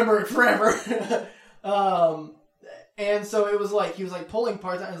gonna remember it forever. And so it was like, he was like pulling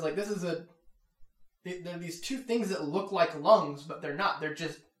parts out, and he was like, there are these two things that look like lungs, but they're not. They're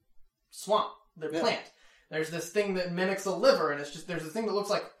just swamp. They're plant. There's this thing that mimics a liver, and there's this thing that looks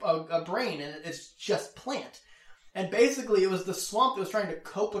like a brain, and it's just plant. And basically, it was the swamp that was trying to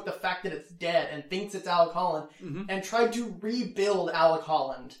cope with the fact that it's dead and thinks it's Alec Holland, and tried to rebuild Alec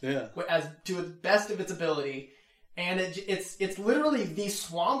Holland as to the best of its ability. And it's literally the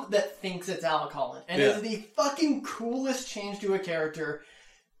swamp that thinks it's Alec Holland. And it's the fucking coolest change to a character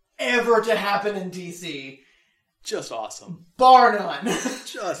ever to happen in DC. Just awesome. Bar none.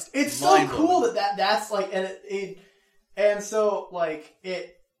 Just it's so cool that's like, and And so, like,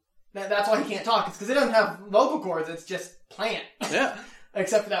 that's why he can't talk. It's because it doesn't have vocal cords. It's just plant. Yeah.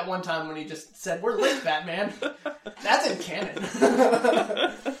 Except for that one time when he just said, "We're lit, Batman." That's in canon.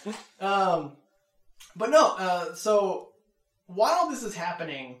 But no, so while this is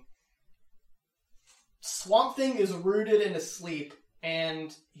happening, Swamp Thing is rooted in a sleep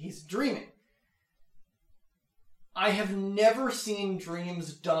and he's dreaming. I have never seen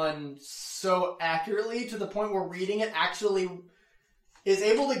dreams done so accurately to the point where reading it actually is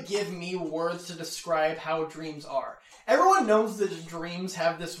able to give me words to describe how dreams are. Everyone knows that dreams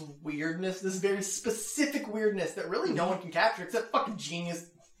have this weirdness, this very specific weirdness that really no one can capture except fucking genius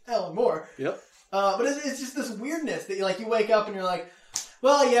Alan Moore. Yep. But it's just this weirdness that you wake up and you're like,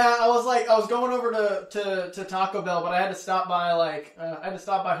 well, yeah, I was going over to Taco Bell, but I had to stop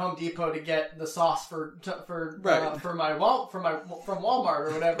by Home Depot to get the sauce from Walmart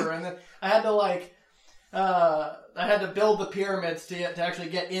or whatever, and then I had to build the pyramids to actually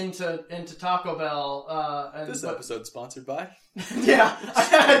get into Taco Bell. This episode's sponsored by. Yeah, I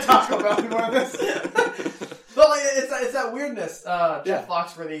had Taco Bell before this. But like, it's that weirdness. Jeff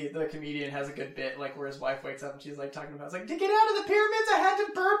Foxworthy, the comedian, has a good bit like where his wife wakes up and she's like talking about, it's like, to get out of the pyramids, I had to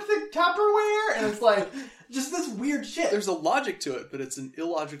burp the Tupperware, and it's like just this weird shit. There's a logic to it, but it's an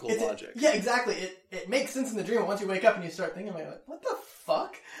illogical logic. Yeah, exactly. It makes sense in the dream, and once you wake up and you start thinking like, what the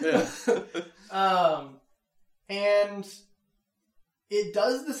fuck? Yeah. And it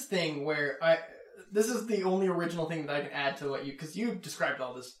does this thing where this is the only original thing that I can add to what because you described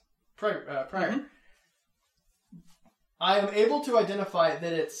all this prior. Mm-hmm. I am able to identify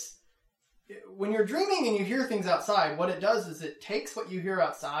that it's when you're dreaming and you hear things outside, what it does is it takes what you hear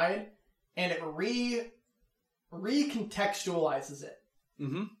outside and it recontextualizes it.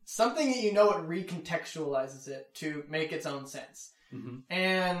 Mm-hmm. Something that you know, it recontextualizes it to make its own sense. Mm-hmm.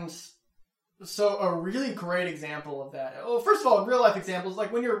 And so a really great example of that. Well, first of all, real life examples,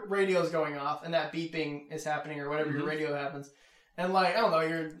 like when your radio is going off and that beeping is happening or whatever, your radio happens. And like, I don't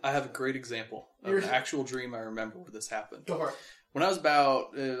know, I have a great example of an actual dream I remember where this happened. Go for it. When I was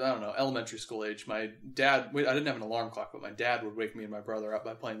about, elementary school age, my dad, I didn't have an alarm clock, but my dad would wake me and my brother up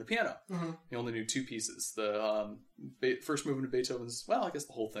by playing the piano. Mm-hmm. He only knew two pieces. The first movement of Beethoven's, well, I guess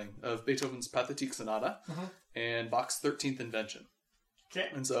the whole thing, of Beethoven's Pathetique Sonata and Bach's 13th Invention. Okay.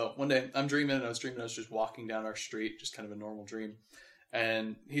 And so one day I was dreaming, I was just walking down our street, just kind of a normal dream.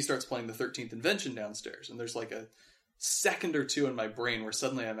 And he starts playing the 13th Invention downstairs. And there's like a second or two in my brain where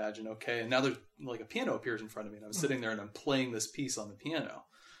suddenly I imagine, okay, and now there's like a piano appears in front of me and I'm sitting there and I'm playing this piece on the piano.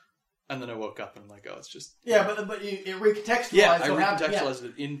 And then I woke up and I'm like, oh, it's just... Yeah, but it recontextualized. Yeah, I recontextualized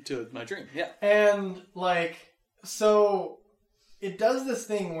it into my dream, yeah. And like, so it does this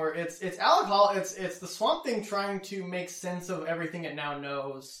thing where it's Alec Hall, it's the Swamp Thing trying to make sense of everything it now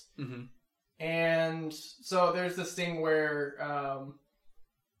knows. Mm-hmm. And so there's this thing where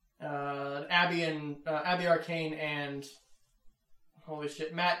Abby Arcane and holy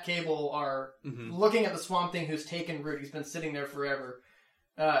shit, Matt Cable are looking at the Swamp Thing who's taken root. He's been sitting there forever.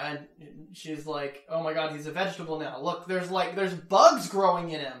 And she's like, "Oh my god, he's a vegetable now. Look, there's bugs growing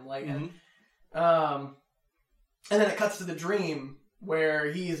in him." Like, and then it cuts to the dream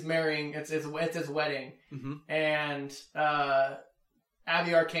where he's marrying. It's his wedding, and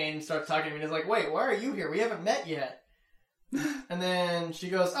Abby Arcane starts talking to me and is like, "Wait, why are you here? We haven't met yet." And then she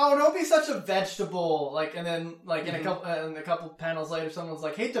goes, "Oh, don't be such a vegetable." Like, and then like in a couple panels later, someone's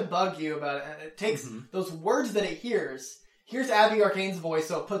like, "Hate to bug you about it." And it takes those words that it hears. Here's Abby Arcane's voice,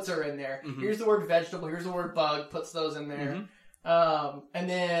 so it puts her in there. Here's the word vegetable. Here's the word bug. Puts those in there. And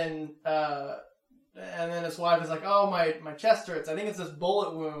then his wife is like, "Oh, my chest hurts. I think it's this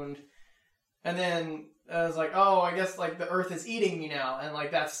bullet wound." And then I was like, "Oh, I guess like the earth is eating me now." And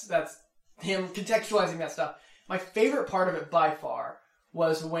like that's him contextualizing that stuff. My favorite part of it by far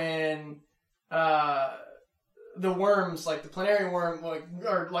was when the worms, like the planetary worm,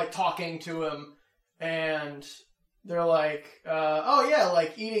 are like talking to him, and they're like, "Oh yeah,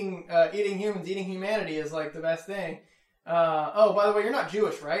 like eating humans, eating humanity is like the best thing." Oh, by the way, you're not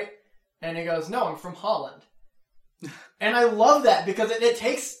Jewish, right? And he goes, "No, I'm from Holland." And I love that because it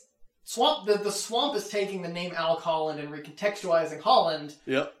takes swamp. The swamp is taking the name Alec Holland and recontextualizing Holland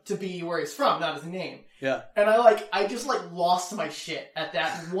to be where he's from, not his name. Yeah. And I just lost my shit at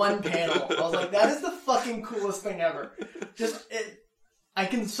that one panel. I was like, that is the fucking coolest thing ever. I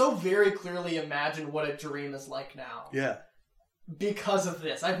can so very clearly imagine what a dream is like now. Yeah. Because of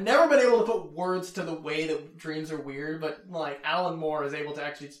this. I've never been able to put words to the way that dreams are weird, but like Alan Moore is able to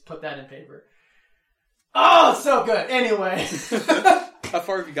actually put that in paper. Oh, so good. Anyway. How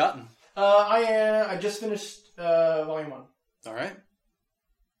far have you gotten? I just finished volume 1. All right.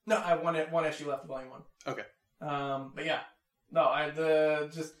 No, I have one issue left of volume 1. Okay. But yeah, no,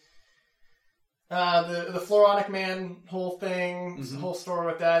 the Floronic Man whole thing, Mm-hmm. whole story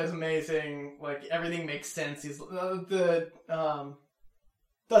with that is amazing. Like everything makes sense. He's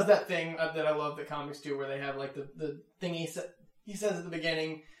does that thing that I love that comics do, where they have like the thing he says at the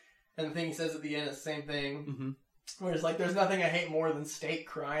beginning, and the thing he says at the end is the same thing. Mm-hmm. Where it's like, there's nothing I hate more than State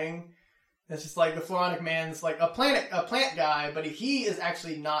crying. It's just like the Floronic Man's like a plant guy, but he is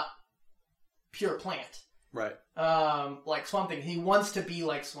actually not pure plant. Right. Like Swamp Thing. He wants to be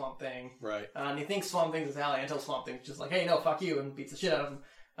like Swamp Thing. Right. And he thinks Swamp Thing's his ally until Swamp Thing's just like, hey, no, fuck you, and beats the shit out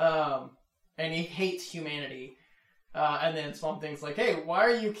of him. And he hates humanity. And then Swamp Thing's like, hey, why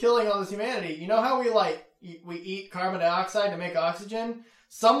are you killing all this humanity? You know how we eat carbon dioxide to make oxygen?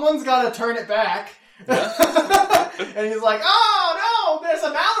 Someone's got to turn it back. Yeah. And he's like, oh, no, there's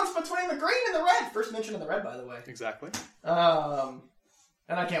a balance between the green and the red. First mention of the red, by the way. Exactly. And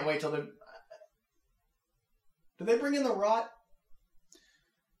I can't wait till did they bring in the Rot?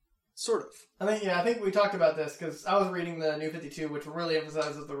 Sort of. I think we talked about this because I was reading the New 52, which really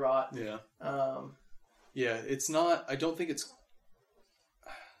emphasizes the Rot. Yeah. Yeah, it's not. I don't think it's.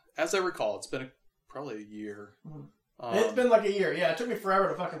 As I recall, it's been probably a year. It's been like a year. Yeah, it took me forever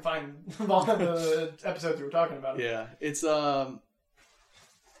to fucking find all the episodes we were talking about. Yeah, it's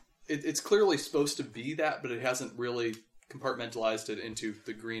it's clearly supposed to be that, but it hasn't really compartmentalized it into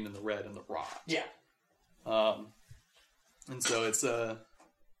the green and the red and the Rot. Yeah. And so it's and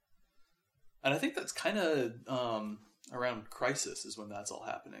I think that's kind of around Crisis is when that's all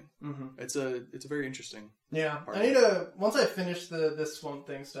happening. Mm-hmm. It's a very interesting. Yeah, I need to, once I finish this Swamp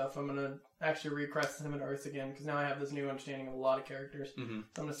Thing stuff, I'm gonna actually read Crisis on Infinite Earths again, because now I have this new understanding of a lot of characters. Mm-hmm.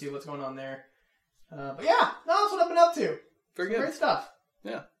 So I'm gonna see what's going on there. But yeah, that's what I've been up to. Very good. Great stuff.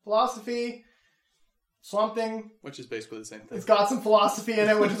 Yeah. Philosophy, Swamp Thing. Which is basically the same thing. It's got some philosophy in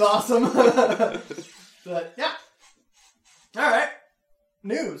it, which is awesome. But yeah. Alright.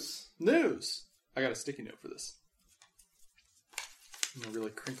 News. I got a sticky note for this. I'm going to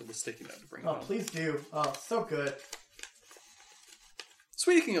really crinkle the sticky note to bring it home. Please do. Oh, so good.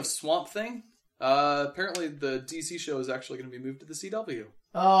 Speaking of Swamp Thing, apparently the DC show is actually going to be moved to the CW.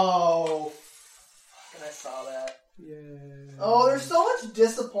 Oh, fucking I saw that. Yeah. Oh, there's so much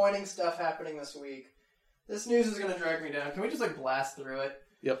disappointing stuff happening this week. This news is going to drag me down. Can we just blast through it?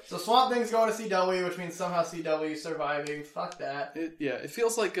 Yep. So Swamp Thing's going to CW, which means somehow CW is surviving. Fuck that. It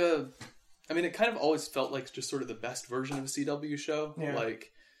feels like it kind of always felt like just sort of the best version of a CW show. Yeah.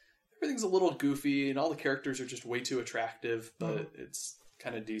 Like, everything's a little goofy, and all the characters are just way too attractive, but it's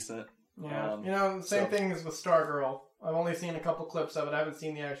kind of decent. Yeah. Same thing as with Stargirl. I've only seen a couple clips of it. I haven't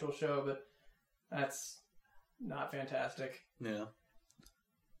seen the actual show, but that's not fantastic. Yeah.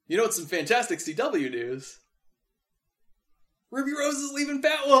 You know what's some fantastic CW news? Ruby Rose is leaving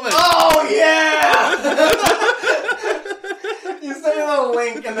Batwoman! Oh, yeah! You sent me the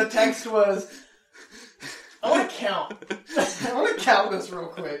link, and the text was, I want to count. I want to count this real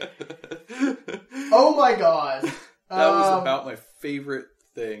quick. Oh, my God. That was about my favorite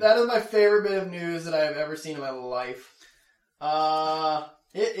thing. That is my favorite bit of news that I have ever seen in my life.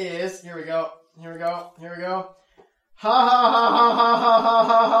 It is, here we go. Ha ha ha ha ha ha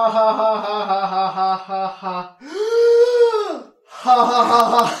ha ha ha ha ha ha ha ha. Ha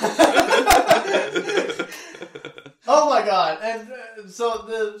ha ha. Oh my god. And so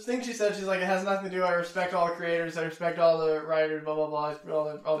the thing she said, she's like, it has nothing to do, I respect all the creators, I respect all the writers, blah blah blah,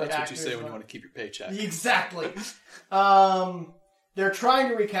 all the That's actors. what you say when you want to keep your paycheck. Exactly. They're trying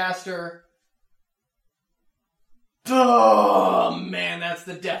to recast her. Oh man, that's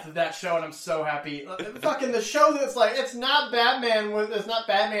the death of that show, and I'm so happy. Fucking the show that's like, it's not Batman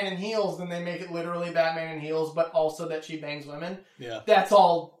in heels, then they make it literally Batman in heels, but also that she bangs women. Yeah. That's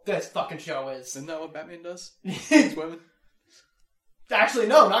all this fucking show is. Isn't that what Batman does? Bangs women? Actually,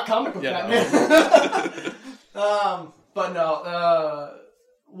 no, not comic book Batman. No. But no,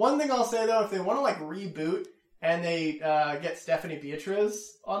 one thing I'll say though, if they want to reboot, and they get Stephanie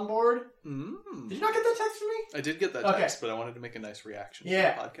Beatriz on board. Mm. Did you not get that text from me? I did get that text, but I wanted to make a nice reaction to the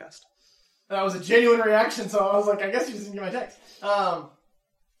podcast. That was a genuine reaction, so I was like, I guess you just didn't get my text. I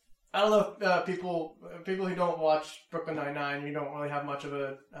don't know if people who don't watch Brooklyn Nine-Nine, you don't really have much of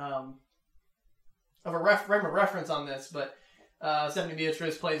a frame of reference on this, but Stephanie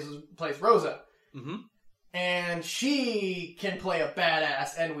Beatriz plays Rosa. Mm-hmm. And she can play a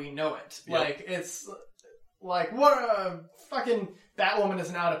badass, and we know it. Yep. It's... what a fucking Batwoman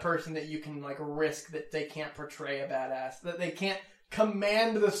is not a person that you can risk that they can't portray a badass, that they can't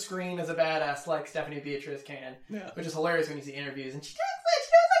command the screen as a badass like Stephanie Beatriz can. Yeah. Which is hilarious when you see interviews, and she does a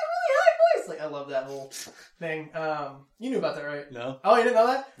really high voice. voice. Like, I love that whole thing. You knew about that, right? No. Oh, you didn't know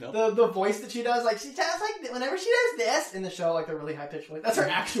that? No. The voice that she does, like, she does, like, whenever she does this in the show, like, the really high-pitched voice. That's her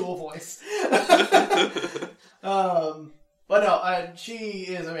actual voice. But no, she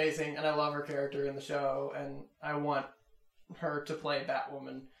is amazing, and I love her character in the show, and I want her to play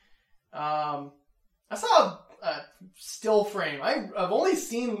Batwoman. I saw a still frame. I've only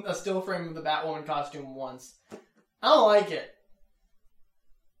seen a still frame of the Batwoman costume once. I don't like it.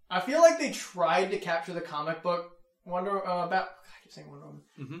 I feel like they tried to capture the comic book I keep saying Wonder Woman.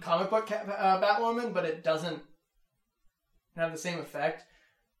 Mm-hmm. Comic book Batwoman, but it doesn't have the same effect.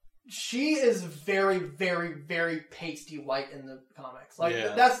 She is very, very, very pasty white in the comics. Like,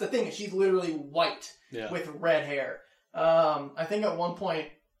 that's the thing. She's literally white with red hair. I think at one point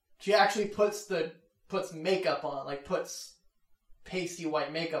she actually puts makeup on, like puts pasty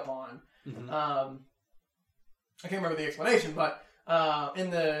white makeup on. Mm-hmm. I can't remember the explanation, but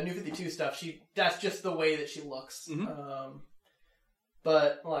in the New 52 stuff, that's just the way that she looks. Mm-hmm.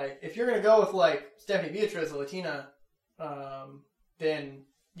 But like, if you're gonna go with like Stephanie Beatriz, a Latina, then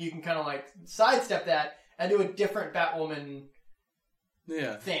you can kind of like sidestep that and do a different Batwoman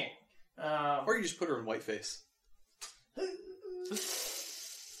thing. Or you just put her in whiteface.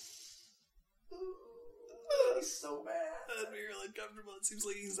 So bad. That'd be really uncomfortable. It seems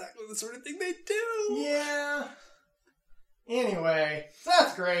like exactly the sort of thing they do. Yeah. Anyway, so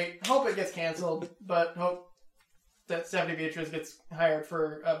that's great. Hope it gets canceled, but hope that Stephanie Beatriz gets hired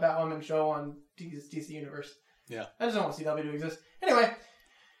for a Batwoman show on DC Universe. Yeah. I just don't want CW to exist. Anyway.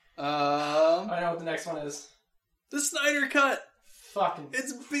 I know what the next one is. The Snyder Cut. Fucking.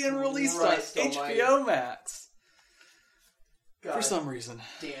 It's being released on HBO Max. God, for some reason.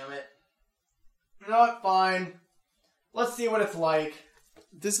 Damn it. Not fine. Let's see what it's like.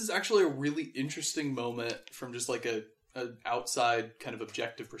 This is actually a really interesting moment from just like an outside kind of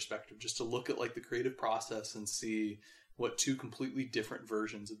objective perspective, just to look at like the creative process and see what two completely different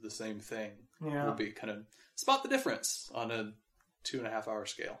versions of the same thing will be. Kind of spot the difference on a 2.5 hour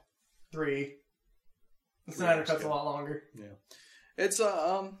scale. 3. The Snyder Cut's a lot longer. Yeah. It's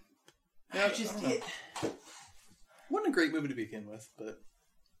wasn't a great movie to begin with, but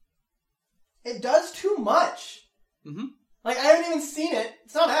it does too much. Mm-hmm. Like, I haven't even seen it.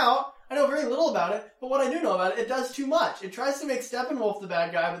 It's not out. I know very little about it, but what I do know about it, it does too much. It tries to make Steppenwolf the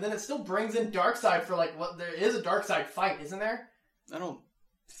bad guy, but then it still brings in Darkseid for, like, what there is a Darkseid fight, isn't there? I don't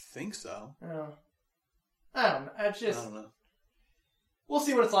think so. Oh. I don't know. I don't know. We'll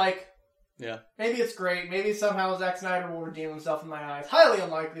see what it's like. Yeah. Maybe it's great. Maybe somehow Zack Snyder will redeem himself in my eyes. Highly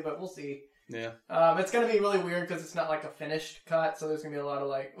unlikely, but we'll see. Yeah. It's going to be really weird because it's not like a finished cut, so there's going to be a lot of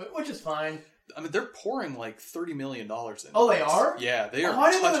like, which is fine. I mean, they're pouring like $30 million in. Oh, they are? Yeah, they are.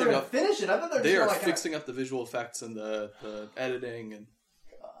 I didn't know they were going to finish it. I thought they are fixing up the visual effects and the editing and.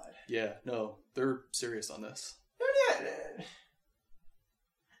 God. Yeah, no, they're serious on this. I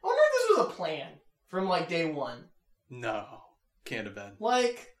wonder if this was a plan from like day one. No, can't have been.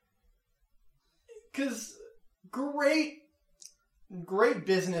 Like, because great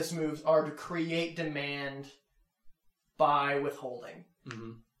business moves are to create demand by withholding.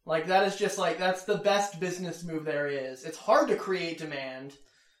 Mm-hmm. Like, that is just like, that's the best business move there is. It's hard to create demand.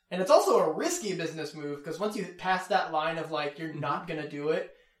 And it's also a risky business move because once you pass that line of like, you're not going to do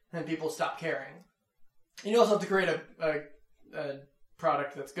it, then people stop caring. And you also have to create a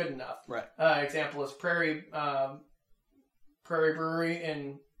product that's good enough. Right. Example is Prairie Brewery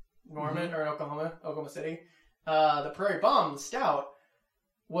in Norman or in Oklahoma City. The Prairie Bomb, the stout,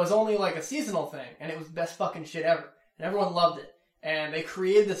 was only like a seasonal thing, and it was the best fucking shit ever. And everyone loved it. And they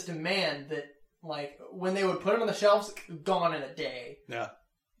created this demand that, like, when they would put it on the shelves, gone in a day. Yeah.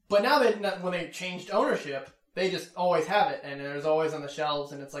 But now when they changed ownership, they just always have it, and it's always on the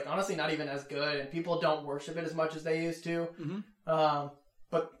shelves, and it's like honestly not even as good, and people don't worship it as much as they used to. Mm-hmm.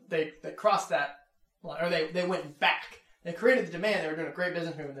 But they crossed that, or they went back. They created the demand. They were doing a great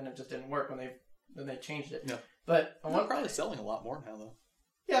business move, and then it just didn't work when they changed it. Yeah. But they're probably selling a lot more now, though.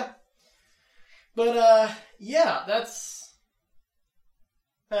 Yeah. But yeah, that's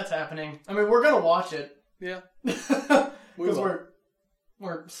happening. I mean, we're gonna watch it. Yeah. Because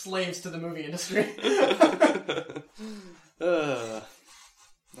we're slaves to the movie industry. What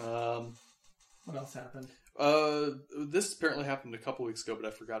else happened? This apparently happened a couple weeks ago, but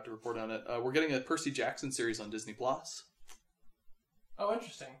I forgot to report on it. We're getting a Percy Jackson series on Disney Plus. Oh,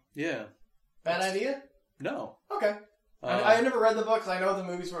 interesting. Yeah. Bad idea? No. Okay. I never read the books. I know the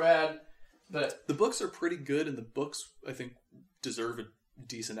movies were bad, but the books are pretty good, and the books I think deserve a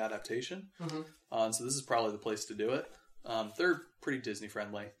decent adaptation. Mm-hmm. So this is probably the place to do it. They're pretty Disney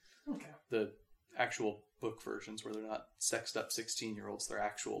friendly. Okay. The actual book versions where they're not sexed up 16-year-olds, they're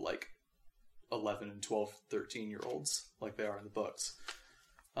actual like 11 and 12, 13-year-olds like they are in the books.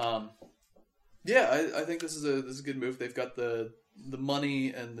 Yeah, I think this is a good move. They've got the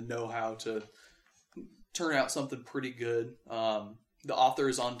money and the know-how to turn out something pretty good. The author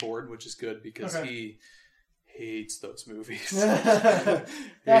is on board, which is good because he hates those movies.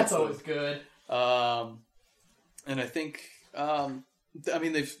 That's always good. And I think, I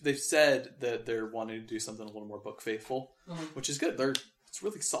mean, they've said that they're wanting to do something a little more book faithful, which is good. It's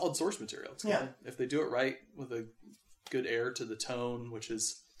really solid source material. It's good. If they do it right with a good air to the tone, which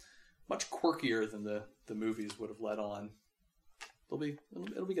is much quirkier than the movies would have led on, it'll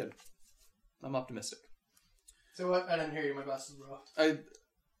be good. I'm optimistic. So what? I didn't hear you. My glasses were off.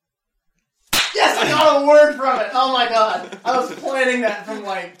 Yes, I got a word from it. Oh my god! I was planning that from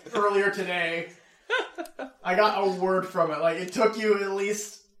like earlier today. I got a word from it. Like it took you at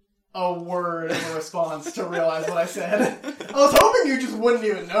least a word of a response to realize what I said. I was hoping you just wouldn't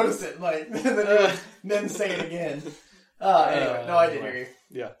even notice it. Like then say it again. Anyway, no, I did hear you.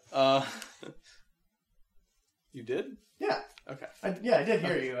 Yeah. You did? Yeah. Okay. I did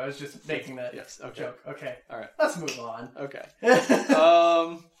hear you. I was just making that joke. Okay. All right. Let's move on. Okay.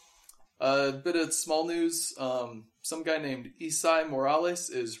 A bit of small news. Some guy named Isai Morales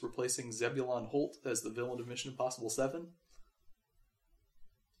is replacing Zebulon Holt as the villain of Mission Impossible 7.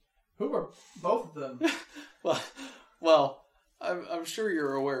 Who are both of them? Well, I'm sure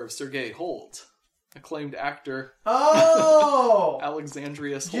you're aware of Sergei Holt, acclaimed actor. Oh!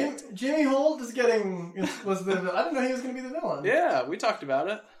 Alexandrius Holt. Jimmy Holt was I didn't know he was going to be the villain. Yeah, we talked about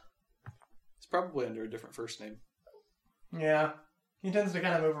it. It's probably under a different first name. Yeah. He tends to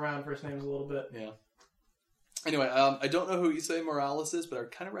kind of move around first names a little bit. Yeah. Anyway, I don't know who Isai Morales is, but I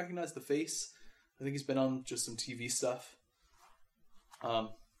kind of recognize the face. I think he's been on just some TV stuff.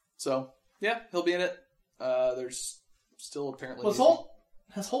 So, yeah, he'll be in it. There's still apparently...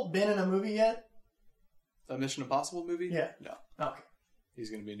 Has Holt been in a movie yet? A Mission Impossible movie? Yeah. No. Okay. He's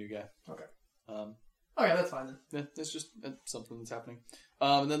going to be a new guy. Okay. Okay, that's fine then. Yeah, it's just something that's happening.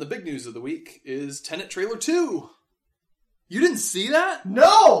 And then the big news of the week is Tenet Trailer 2. You didn't see that?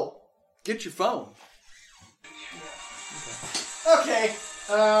 No! Get your phone. Okay.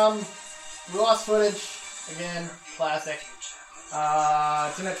 We lost footage. Again, classic.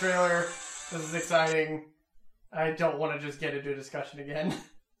 Tenet trailer. This is exciting. I don't want to just get into a discussion again.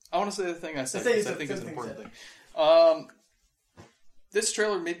 I want to say the thing I said, because I think it's an important thing. This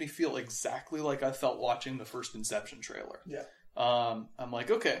trailer made me feel exactly like I felt watching the first Inception trailer. Yeah. I'm like,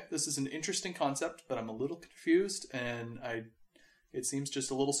 okay, this is an interesting concept, but I'm a little confused, and it seems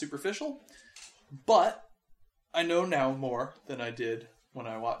just a little superficial. But I know now more than I did when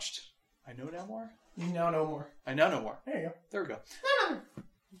I watched. I know now more? You now know more. I now know more. There you go. There we go.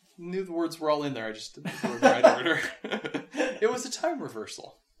 Knew the words were all in there. I just didn't do it in the right order. It was a time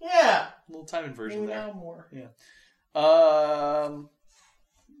reversal. Yeah. A little time inversion there. Now more. Yeah.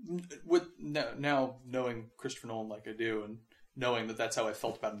 With now knowing Christopher Nolan like I do, and knowing that that's how I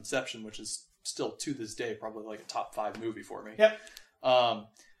felt about Inception, which is still to this day probably like a top 5 movie for me. Yep.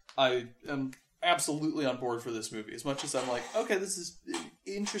 I am absolutely on board for this movie. As much as I'm like, okay, this is an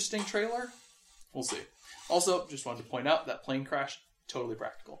interesting trailer. We'll see. Also, just wanted to point out that plane crash, totally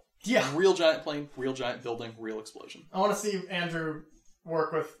practical. Yeah. Real giant plane, real giant building, real explosion. I want to see Andrew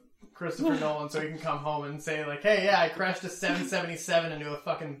work with Christopher Nolan so he can come home and say, like, hey, yeah, I crashed a 777 into a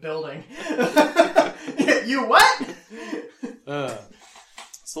fucking building. You what?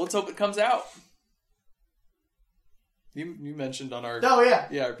 So let's hope it comes out. You mentioned on our... Oh, yeah.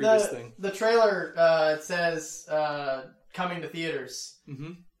 Yeah, our previous thing. The trailer, it says, coming to theaters.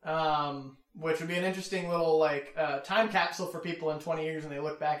 Mm-hmm. Which would be an interesting little, like, time capsule for people in 20 years when they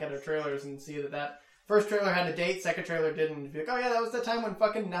look back at their trailers and see that first trailer had a date, second trailer didn't. Be like, oh yeah, that was the time when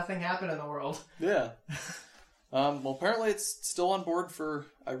fucking nothing happened in the world. Yeah. Well, apparently it's still on board for...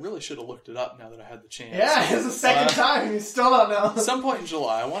 I really should have looked it up now that I had the chance. Yeah, it's the second time and you still don't know. Some point in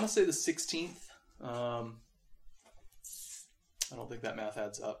July. I want to say the 16th. I don't think that math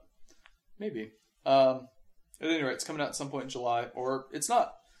adds up. Maybe. At any rate, it's coming out at some point in July, or it's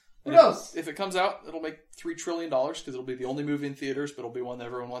not. Who knows? If it comes out, it'll make $3 trillion because it'll be the only movie in theaters, but it'll be one that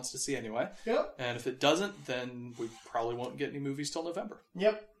everyone wants to see anyway. Yep. And if it doesn't, then we probably won't get any movies till November.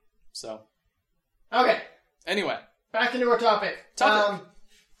 Yep. So. Okay. Anyway. Back into our topic.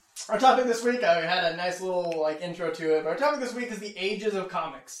 Our topic this week, I had a nice little intro to it, but our topic this week is the ages of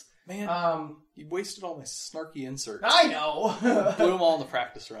comics. Man, you wasted all my snarky inserts. I know. Blew them all in the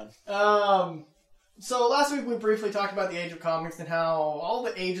practice run. So last week we briefly talked about the age of comics and how all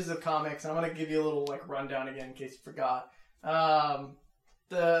the ages of comics, and I'm going to give you a little rundown again in case you forgot.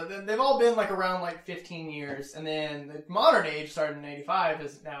 they've all been like around like 15 years, and then the modern age started in 85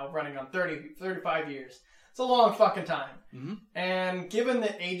 is now running on 35 years. It's a long fucking time. Mm-hmm. And given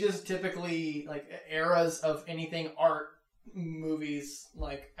that ages typically, like, eras of anything art, movies,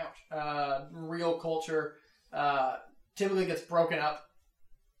 like, real culture, typically gets broken up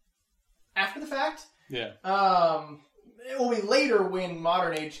after the fact. Yeah. It will be later when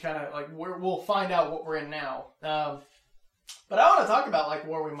modern age kind of, like, we'll find out what we're in now. But I want to talk about, like,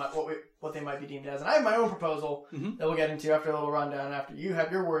 what they might be deemed as. And I have my own proposal that we'll get into after a little rundown, after you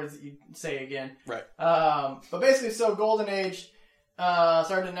have your words that you say again. Right. But basically, so Golden Age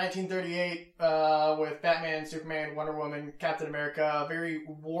started in 1938 with Batman, Superman, Wonder Woman, Captain America. Very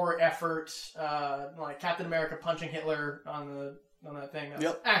war effort, like Captain America punching Hitler on that thing. That's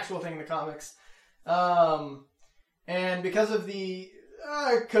Yep. actual thing in the comics. And because of the...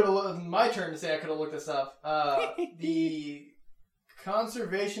 my turn to say I could have looked this up. The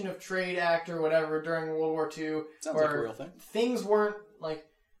Conservation of Trade Act or whatever during World War II. Sounds like a real thing. Things weren't, like...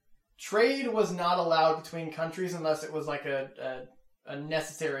 Trade was not allowed between countries unless it was like a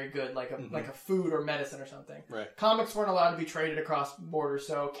necessary good, like a food or medicine or something. Right. Comics weren't allowed to be traded across borders,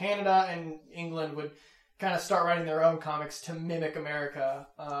 so Canada and England would kind of start writing their own comics to mimic America.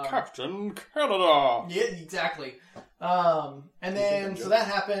 Captain Canada! Yeah, exactly. And then, so that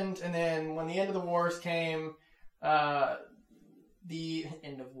happened, and then when the end of the wars came, the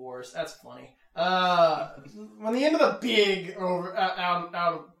end of wars, that's funny. When the end of the big out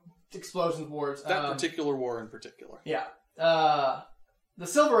of explosions wars. That particular war in particular. Yeah. The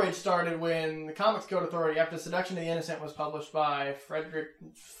Silver Age started when the Comics Code Authority, after Seduction of the Innocent was published by Frederick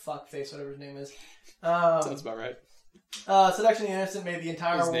Fuckface, whatever his name is. Sounds about right. Seduction of the Innocent made the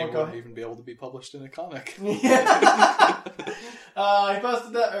entire His world name go... wouldn't even be able to be published in a comic. Yeah. He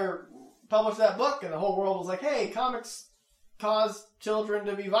posted that, or published that book, and the whole world was like, hey, comics cause children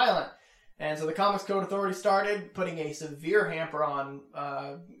to be violent. And so the Comics Code Authority started putting a severe hamper on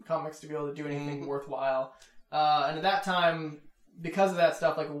comics to be able to do anything worthwhile. And at that time, because of that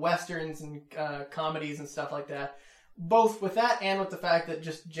stuff, like westerns and comedies and stuff like that, both with that and with the fact that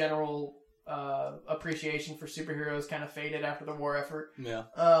just general appreciation for superheroes kind of faded after the war effort. Yeah.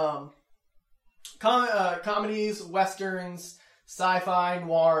 Comedies, westerns, sci-fi,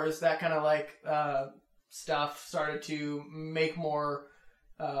 noirs, that kind of like stuff started to make more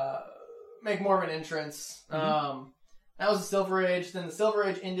of an entrance. That was the Silver Age. Then the Silver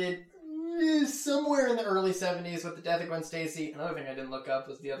Age ended somewhere in the early 70s with the death of Gwen Stacy. Another thing I didn't look up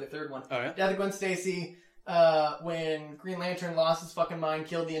was the other third one. Oh, yeah? Death of Gwen Stacy, when Green Lantern lost his fucking mind,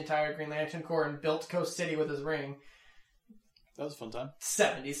 killed the entire Green Lantern Corps, and built Coast City with his ring. That was a fun time.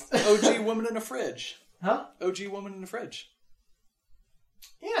 70s. OG woman in a fridge. Huh? OG woman in a fridge.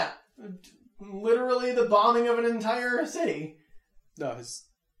 Yeah. Literally the bombing of an entire city. No, his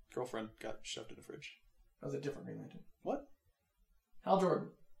girlfriend got shoved in a fridge. That was a different Green Lantern. What? Hal Jordan.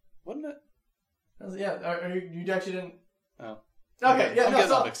 Wasn't it? That was, yeah, you actually didn't... Oh. Okay, yeah, I'm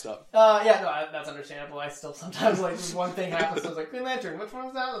getting all mixed up. That's understandable. I still sometimes, like, this one thing happens, I was like, Green Lantern, which one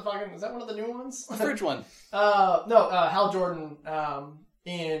was that? Is that one of the new ones? The fridge one. Hal Jordan,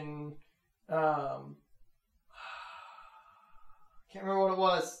 in, can't remember what it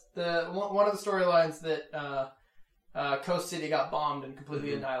was. One of the storylines that, Coast City got bombed and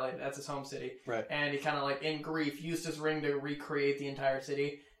completely annihilated. That's his home city. Right. And he kind of, like, in grief, used his ring to recreate the entire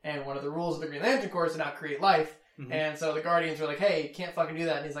city. And one of the rules of the Green Lantern Corps is to not create life. And so the Guardians were like, hey, you can't fucking do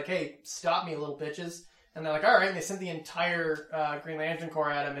that. And he's like, hey, stop me, little bitches. And they're like, all right. And they sent the entire Green Lantern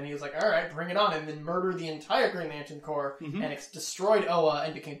Corps at him. And he was like, all right, bring it on. And then murdered the entire Green Lantern Corps. And destroyed Oa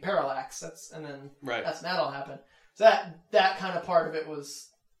and became Parallax. That's that all happened. So that kind of part of it was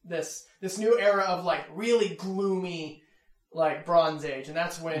this new era of, like, really gloomy, like, Bronze Age. And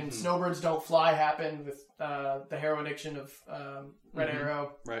that's when Snowbirds Don't Fly happened with the heroiniction of Red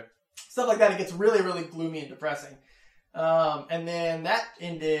Arrow. Right. Stuff like that. It gets really, really gloomy and depressing. And then that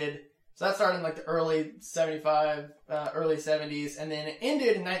ended... So that started in, like, the early 75, early 70s. And then it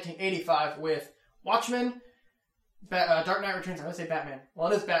ended in 1985 with Watchmen, Dark Knight Returns. I would say Batman.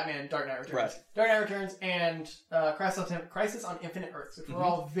 Well, it is Batman, Dark Knight Returns. Right. Dark Knight Returns and Crisis on Infinite Earths, which were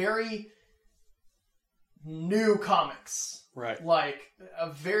all very new comics. Right. Like,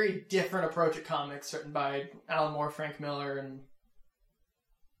 a very different approach at comics, written by Alan Moore, Frank Miller, and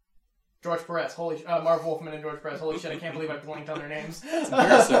George Perez. Marv Wolfman and George Perez. Holy shit, I can't believe I blanked on their names. That's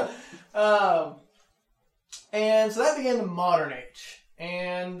embarrassing. And so that began the modern age.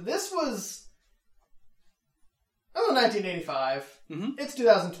 And this was 1985. It's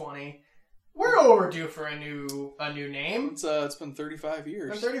 2020. We're overdue for a new name. It's been 35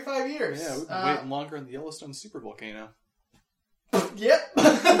 years. It's been 35 years. Yeah, we've been waiting longer on the Yellowstone supervolcano. Yep.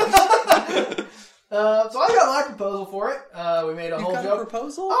 So I got my proposal for it. We made a whole got joke. a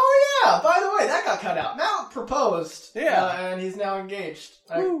proposal? Oh yeah! By the way, that got cut out. Matt proposed. Yeah. And he's now engaged.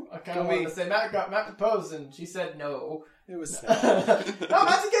 I kind of wanted to say Matt proposed, and she said no. It was sad. No,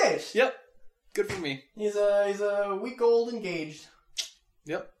 Matt's engaged. Yep. Good for me. He's a week old engaged.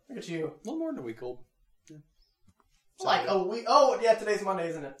 Yep. Look at you. A little more than a week old. Yeah. Like a week. Oh yeah, today's Monday,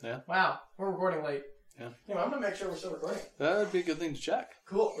 isn't it? Yeah. Wow, we're recording late. Yeah. Anyway, I'm gonna make sure we're still recording. That would be a good thing to check.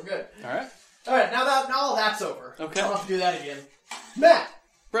 Cool, we're good. All right. All right, now all that's over. Okay. I don't have to do that again. Matt,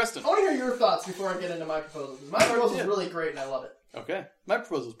 Preston. I want to hear your thoughts before I get into my proposal. Because my proposal is really great and I love it. Okay. My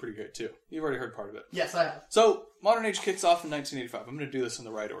proposal is pretty great, too. You've already heard part of it. Yes, I have. So, Modern Age kicks off in 1985. I'm going to do this in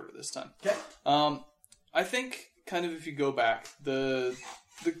the right order this time. Okay. I think, kind of if you go back, the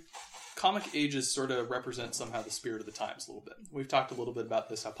comic ages sort of represent somehow the spirit of the times a little bit. We've talked a little bit about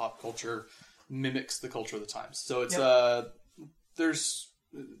this, how pop culture mimics the culture of the times. So it's there's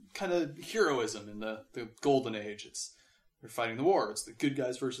kind of heroism in the golden age. They're fighting the war. It's the good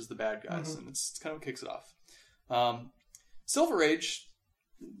guys versus the bad guys, and it's kind of what kicks it off. Silver Age,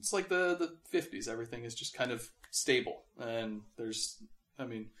 it's like the 50s. Everything is just kind of stable, and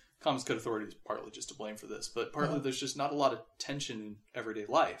Comics Code Authority is partly just to blame for this, but partly there's just not a lot of tension in everyday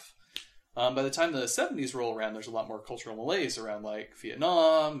life. By the time the 70s roll around, there's a lot more cultural malaise around like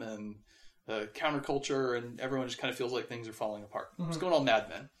Vietnam and counterculture, and everyone just kind of feels like things are falling apart. It's going all Mad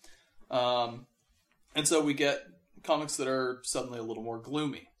Men. And so we get comics that are suddenly a little more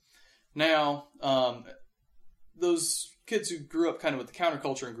gloomy. Now, those kids who grew up kind of with the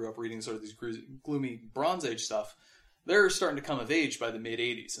counterculture and grew up reading sort of these gloomy Bronze Age stuff, they're starting to come of age by the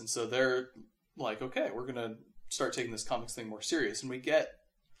mid-'80s. And so they're like, okay, we're going to start taking this comics thing more serious. And we get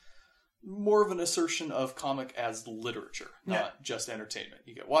more of an assertion of comic as literature, not just entertainment.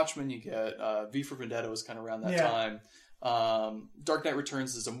 You get Watchmen, you get V for Vendetta was kind of around that time. Dark Knight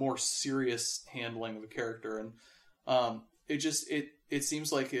Returns is a more serious handling of a character, and it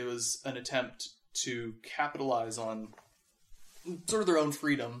seems like it was an attempt to capitalize on sort of their own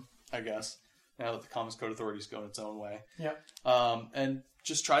freedom, I guess, now that the Comics Code Authority is going its own way. And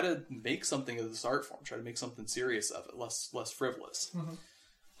just try to make something of this art form, try to make something serious of it, less frivolous.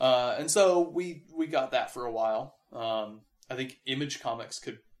 And so we got that for a while. I think Image Comics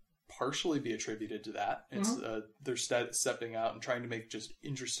could partially be attributed to that. It's they're stepping out and trying to make just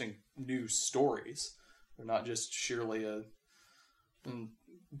interesting new stories. They're not just sheerly a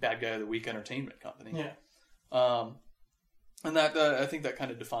bad guy of the week entertainment company. And that I think that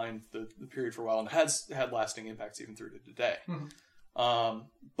kind of defined the period for a while, and has had lasting impacts even through to today.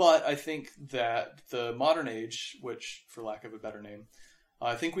 But I think that the modern age, which for lack of a better name,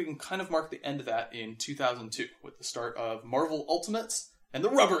 I think we can kind of mark the end of that in 2002 with the start of Marvel Ultimates and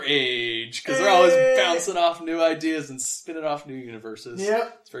the Rubber Age, because they're always bouncing off new ideas and spinning off new universes.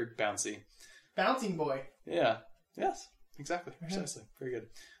 It's very bouncy. Bouncing boy. Yeah. Yes. Exactly. Precisely. Very good.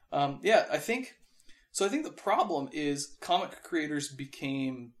 I think the problem is comic creators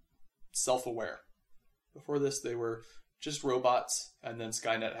became self-aware. Before this, they were just robots, and then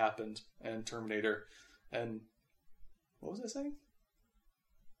Skynet happened, and Terminator, and what was I saying?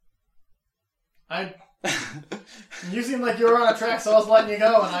 You seemed like you were on a track, so I was letting you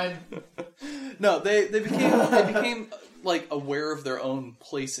go, and No, they became like aware of their own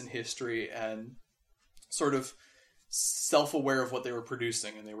place in history and sort of self-aware of what they were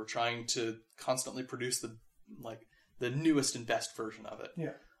producing, and they were trying to constantly produce the newest and best version of it.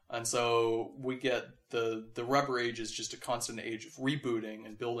 And so we get the Rubber Age is just a constant age of rebooting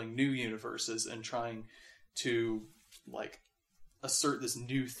and building new universes and trying to assert this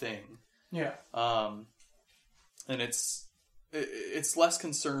new thing. And it's less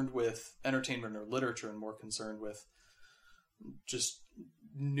concerned with entertainment or literature and more concerned with just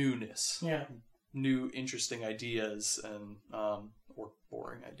newness. New interesting ideas and or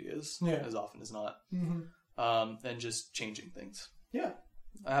boring ideas as often as not. And just changing things.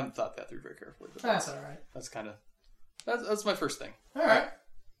 I haven't thought that through very carefully, but that's all right. That's my first thing. All right.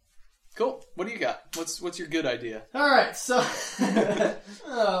 Cool. What do you got? What's your good idea? All right. So I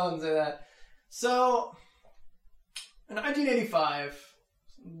wouldn't say that. So in 1985,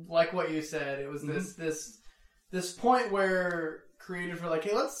 like what you said, it was this point where creators were like,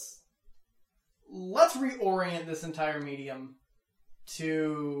 "Hey, let's reorient this entire medium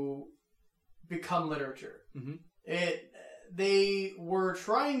to become literature." They were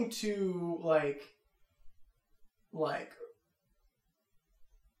trying to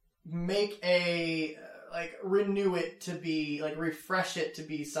make a renew it to be refresh it to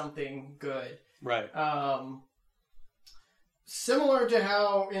be something good. Right. Similar to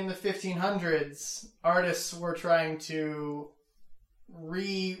how in the 1500s artists were trying to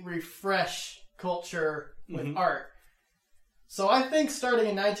refresh culture with art. So I think starting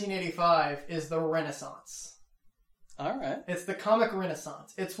in 1985 is the Renaissance. All right. It's the comic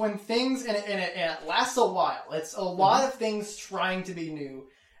Renaissance. It's when things, and it lasts a while. It's a lot of things trying to be new.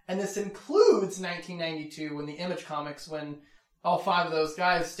 And this includes 1992 when the Image Comics, when all 5 of those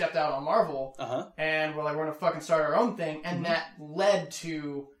guys stepped out on Marvel. And we're like, we're going to fucking start our own thing. And that led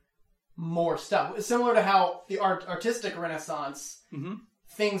to more stuff. It's similar to how the artistic Renaissance,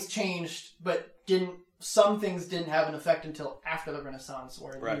 things changed, but some things didn't have an effect until after the Renaissance,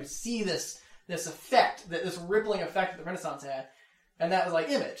 where you see this effect, this rippling effect that the Renaissance had, and that was like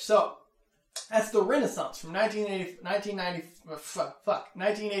Image. So that's the Renaissance from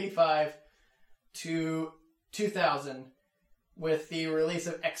 1985 to 2000 with the release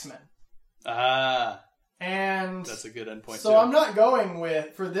of X-Men. And that's a good endpoint. So I'm not going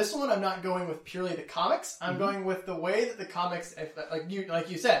with, for this one, I'm not going with purely the comics. I'm going with the way that the comics, like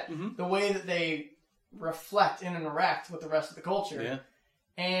you said, the way that they reflect and interact with the rest of the culture. Yeah.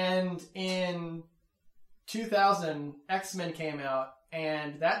 And in 2000, X-Men came out,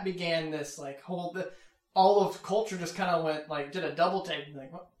 and that began this like whole, all of culture just kind of went like, did a double take, and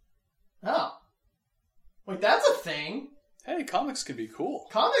like, what? Oh, wait, that's a thing. Hey, comics can be cool.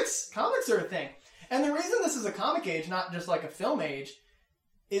 Comics are a thing. And the reason this is a comic age, not just like a film age,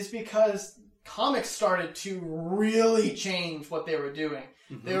 is because comics started to really change what they were doing.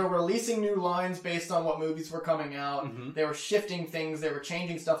 They were releasing new lines based on what movies were coming out. They were shifting things. They were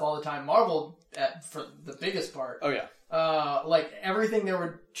changing stuff all the time. Marvel, for the biggest part. Oh, yeah. Like everything, they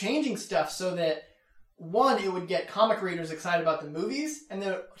were changing stuff so that, one, it would get comic readers excited about the movies, and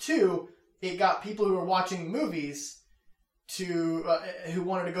then, two, it got people who were watching movies to who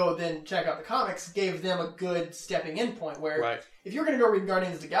wanted to go then check out the comics, gave them a good stepping in point where if you're going to go read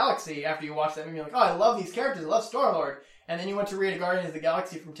Guardians of the Galaxy after you watch that movie, you're like, oh, I love these characters, I love Star-Lord, and then you went to read a Guardians of the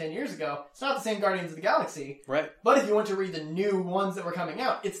Galaxy from 10 years ago, it's not the same Guardians of the Galaxy. Right. But if you went to read the new ones that were coming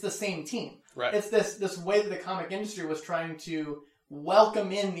out, it's the same team. Right. It's this way that the comic industry was trying to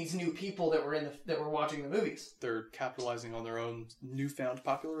welcome in these new people that were watching the movies. They're capitalizing on their own newfound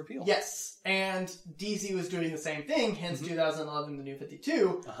popular appeal. Yes, and DC was doing the same thing, hence 2011, the New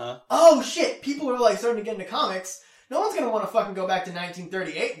 52. Oh shit, people are like starting to get into comics. No one's going to want to fucking go back to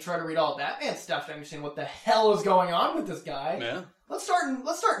 1938 and try to read all Batman stuff to understand what the hell is going on with this guy. Yeah. Let's start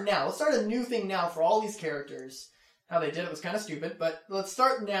now. Let's start a new thing now for all these characters. How they did it was kind of stupid, but let's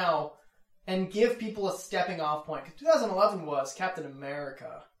start now and give people a stepping off point. 2011 was Captain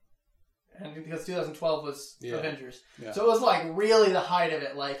America. And because 2012 was Avengers. Yeah. So it was like really the height of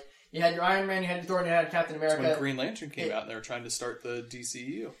it. Like, you had your Iron Man, you had your Thor, and you had Captain America. That's when Green Lantern came out and they were trying to start the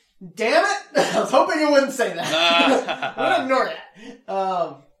DCU. Damn it! I was hoping you wouldn't say that. I'm gonna ignore that.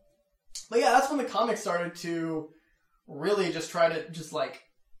 But yeah, that's when the comics started to really just try to just like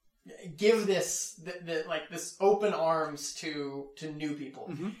give this this open arms to new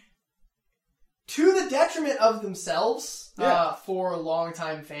people. To the detriment of themselves, for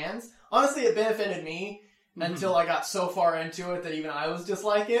longtime fans. Honestly, it benefited me until I got so far into it that even I was just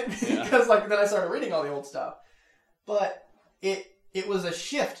like it. Because then I started reading all the old stuff. But it was a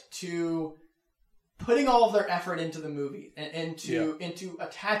shift to putting all of their effort into the movie and into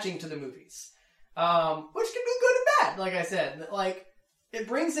attaching to the movies. Which can be good and bad, like I said. Like, it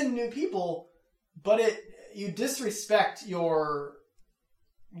brings in new people, but you disrespect your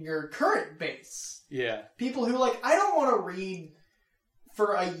current base. Yeah. People who I don't want to read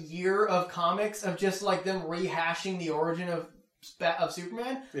for a year of comics of just them rehashing the origin of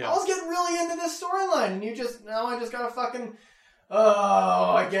Superman. Yeah. I was getting really into this storyline, and now I just gotta fucking,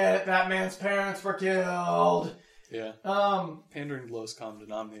 I get it, Batman's parents were killed. Yeah. Pandering to the lowest common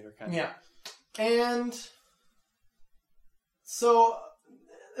denominator, kind of. Yeah. And so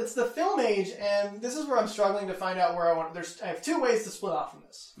it's the film age, and this is where I'm struggling to find out where I want. I have two ways to split off from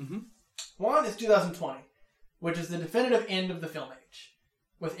this. One is 2020, which is the definitive end of the film age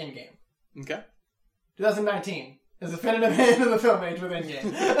with Endgame. Okay. 2019 is the definitive end of the film age with Endgame.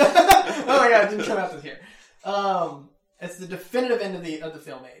 Oh my god, it didn't come out this year. It's the definitive end of the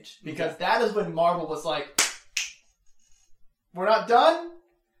film age because that is when Marvel was like, we're not done,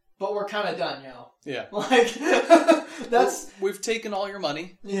 but we're kind of done, yo. Yeah. We've taken all your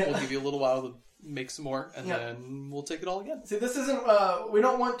money. Yeah. We'll give you a little while to make some more, and then we'll take it all again. See, this isn't, we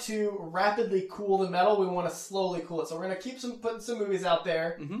don't want to rapidly cool the metal, we want to slowly cool it. So we're going to keep putting some movies out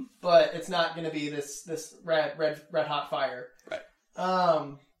there, but it's not going to be this red hot fire. Right.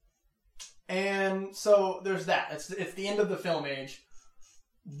 And so there's that. It's the end of the film age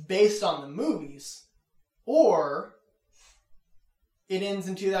based on the movies, or it ends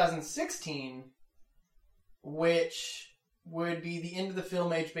in 2016, which would be the end of the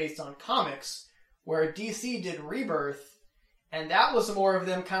film age based on comics, where DC did Rebirth, and that was more of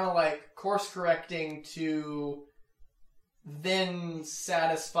them kind of like course correcting to then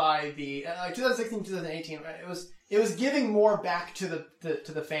satisfy the 2016, 2018. It was giving more back to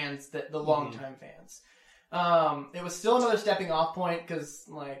the fans, the longtime fans. It was still another stepping off point because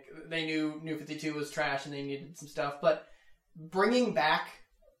like they knew New 52 was trash and they needed some stuff, but bringing back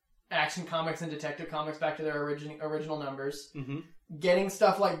Action Comics and Detective Comics back to their original numbers, getting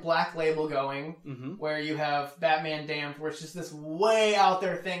stuff like Black Label going, where you have Batman Damned, where it's just this way out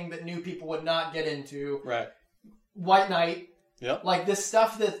there thing that new people would not get into. Right. White Knight. Yep. Like this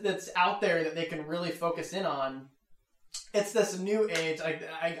stuff that's out there that they can really focus in on. It's this new age.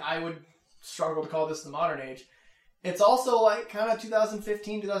 I would struggle to call this the modern age. It's also like kind of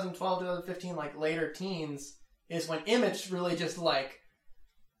 2015, 2012, 2015, like later teens is when Image really just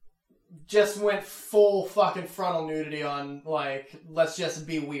went full fucking frontal nudity on like, let's just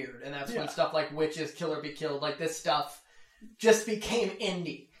be weird. And that's when stuff like Witches, Kill or Be Killed, like this stuff just became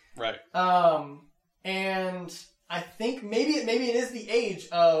indie. Right. And I think maybe it is the age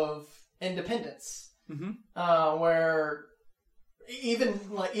of independence. Where even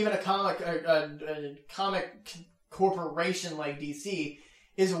a comic corporation like DC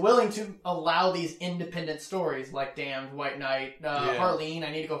is willing to allow these independent stories like Damned, White Knight, Harleen.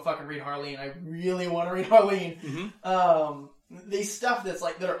 I need to go fucking read Harleen. I really want to read Harleen. These stuff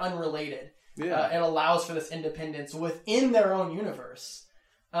that are unrelated. It allows for this independence within their own universe.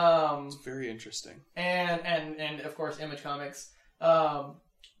 It's very interesting. And of course Image Comics.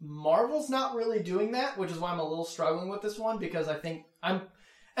 Marvel's not really doing that, which is why I'm a little struggling with this one, because I think I'm,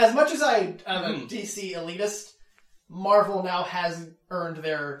 as much as I'm a DC elitist, Marvel now has earned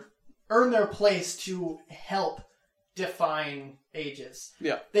their place to help define ages.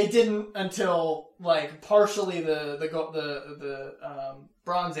 Yeah, they didn't until like partially the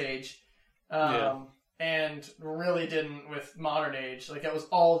Bronze Age, and really didn't with Modern Age. Like that was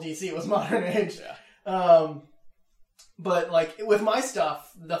all DC. It was Modern Age. Yeah. But, like, with my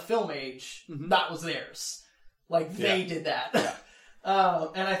stuff, the Film Age, that was theirs. Like, they did that. Yeah.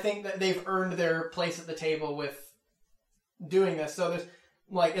 And I think that they've earned their place at the table with doing this. So there's,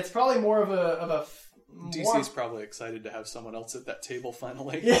 like, it's probably more of a DC's probably excited to have someone else at that table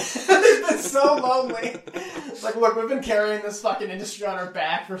finally. Yeah, they've been so lonely. It's like, look, we've been carrying this fucking industry on our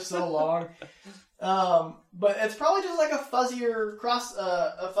back for so long. But it's probably just like a fuzzier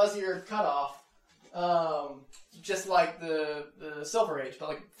cutoff. Just like the Silver Age, but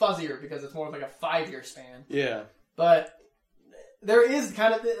like fuzzier because it's more like a 5-year span. Yeah. But there is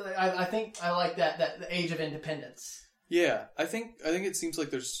kind of, I think I like that the age of independence. Yeah, I think it seems like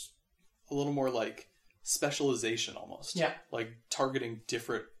there's a little more like specialization almost. Yeah. Like targeting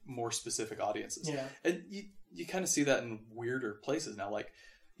different, more specific audiences. Yeah. And you kind of see that in weirder places now. Like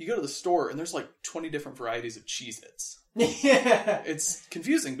you go to the store and there's like 20 different varieties of Cheez-Its. Yeah. It's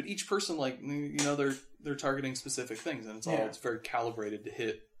confusing, but each person, like, you know, they're targeting specific things, and it's very calibrated to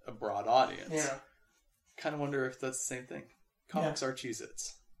hit a broad audience. Yeah. Kind of wonder if that's the same thing. Comics are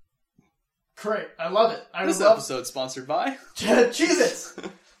Cheez-Its. Great. I love it. This episode sponsored by Cheez-Its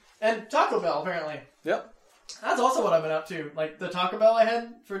and Taco Bell, apparently. Yep. That's also what I've been up to. Like, the Taco Bell I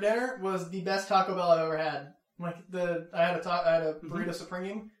had for dinner was the best Taco Bell I've ever had. Like, I had a burrito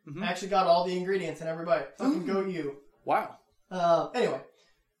supreme. I actually got all the ingredients in every bite. Fucking go you. Wow. Anyway.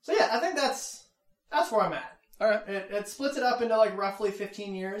 So yeah, I think that's where I'm at. Alright. It splits it up into like roughly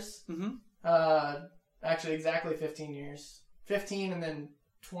 15 years. Actually exactly 15 years. 15 and then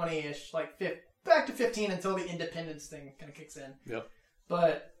 20-ish. Like back to 15 until the independence thing kind of kicks in. Yep.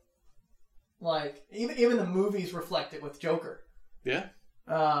 But like even the movies reflect it with Joker. Yeah.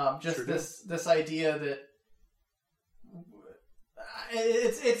 Just sure this idea that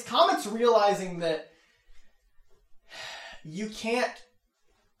it's comics realizing that you can't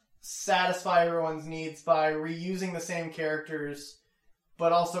satisfy everyone's needs by reusing the same characters,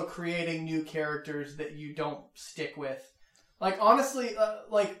 but also creating new characters that you don't stick with. Like, honestly,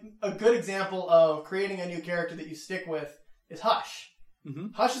 like, a good example of creating a new character that you stick with is Hush.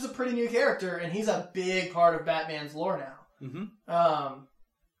 Hush is a pretty new character, and he's a big part of Batman's lore now.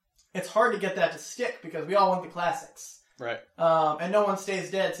 It's hard to get that to stick, because we all want the classics. Right. And no one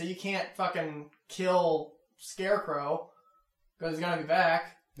stays dead, so you can't fucking kill Scarecrow, because he's gonna be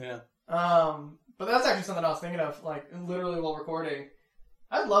back. Yeah. But that's actually something I was thinking of, like, literally while recording.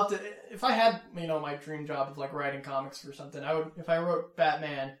 I'd love to, if I had, you know, my dream job of, like, writing comics or something, I would, if I wrote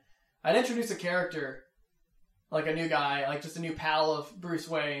Batman, I'd introduce a character, like a new guy, like just a new pal of Bruce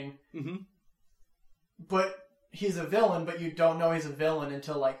Wayne. But he's a villain, but you don't know he's a villain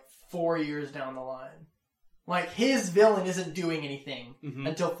until, like, 4 years down the line. Like, his villain isn't doing anything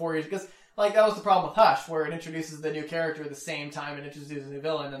until 4 years. Because, like, that was the problem with Hush, where it introduces the new character at the same time it introduces the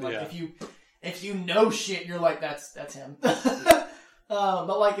villain. And, like, if you know shit, you're like, that's him.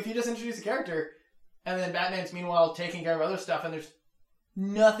 But, like, if you just introduce a character, and then Batman's meanwhile taking care of other stuff, and there's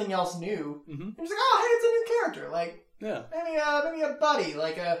nothing else new, you're just like, oh, hey, it's a new character. Like, maybe a buddy.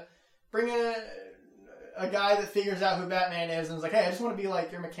 Like, bring a guy that figures out who Batman is and is like, hey, I just want to be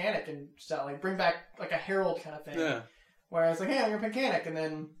like your mechanic and stuff. Like, bring back like a Herald kind of thing. Yeah. Where it's like, hey, I'm your mechanic. And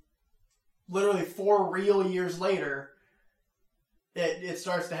then literally 4 real years later, it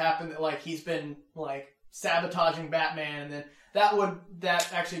starts to happen that, like, he's been, like, sabotaging Batman. And then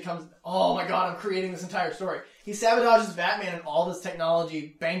that actually comes, oh my god, I'm creating this entire story. He sabotages Batman and all this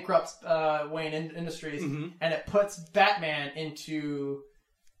technology bankrupts Wayne Industries. And it puts Batman into...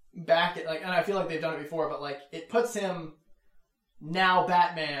 back at, like, and I feel like they've done it before, but, like, it puts him now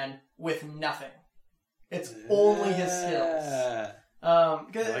Batman with nothing. It's only his skills.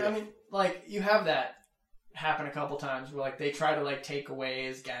 Because I mean, like, you have that happen a couple times where, like, they try to, like, take away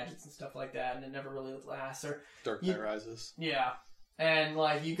his gadgets and stuff like that, and it never really lasts. Or Dark Knight Rises. Yeah. And,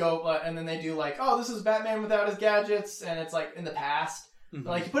 like, you go, and then they do, like, oh, this is Batman without his gadgets, and it's, like, in the past. But,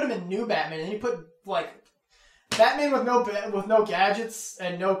 like, you put him in New Batman, and then you put, like, Batman with no gadgets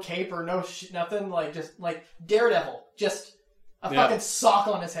and no cape or no nothing, like, just, like, Daredevil. Just a fucking sock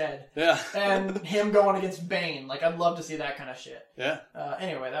on his head. Yeah. And him going against Bane. Like, I'd love to see that kind of shit. Yeah.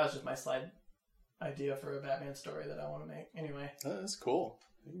 Anyway, that was just my slide idea for a Batman story that I want to make. Anyway. That's cool.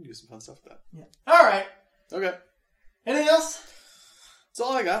 You can do some fun stuff with that. Yeah. Alright. Okay. Anything else? That's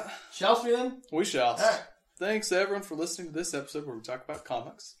all I got. Shall we then? We shall. Alright. Thanks, everyone, for listening to this episode where we talk about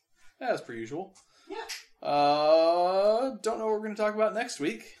comics. As per usual. Yeah. Don't know what we're going to talk about next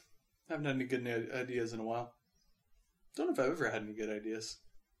week. Haven't had any good ideas in a while. Don't know if I've ever had any good ideas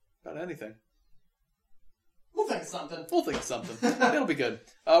about anything. We'll think of something. It'll be good.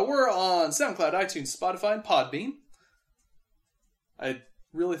 We're on SoundCloud, iTunes, Spotify, and Podbean. I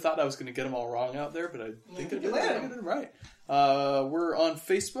really thought I was going to get them all wrong out there, but I think I did them right. We're on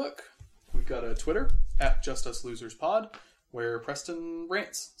Facebook. We've got a Twitter, @JustUsLosersPod, where Preston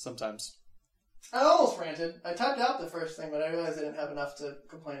rants sometimes. I almost ranted. I typed out the first thing, but I realized I didn't have enough to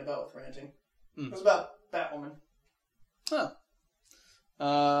complain about with ranting. It was about Batwoman. Huh.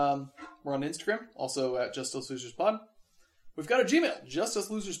 We're on Instagram, also @JustUsLosersPod. We've got a Gmail,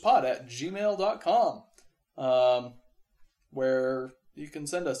 justuslosers.pod@gmail.com, where you can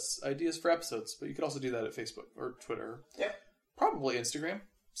send us ideas for episodes, but you could also do that at Facebook or Twitter. Yeah. Probably Instagram.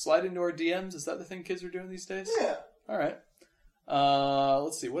 Slide into our DMs. Is that the thing kids are doing these days? Yeah. All right.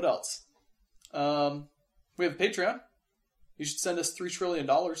 Let's see. What else? We have a Patreon. You should send us $3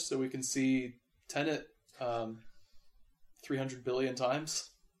 trillion so we can see Tenet 300 billion times,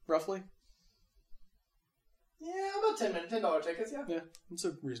 roughly. Yeah, about $10 tickets, yeah. Yeah, it's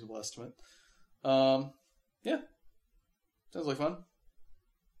a reasonable estimate. Yeah. Sounds like fun.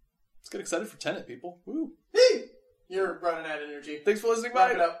 Let's get excited for Tenet, people. Woo! Hey! You're running out of energy. Thanks for listening.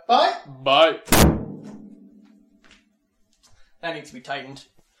 Wrap it up. Bye! Bye! That needs to be tightened.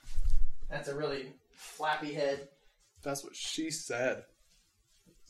 That's a really flappy head. That's what she said.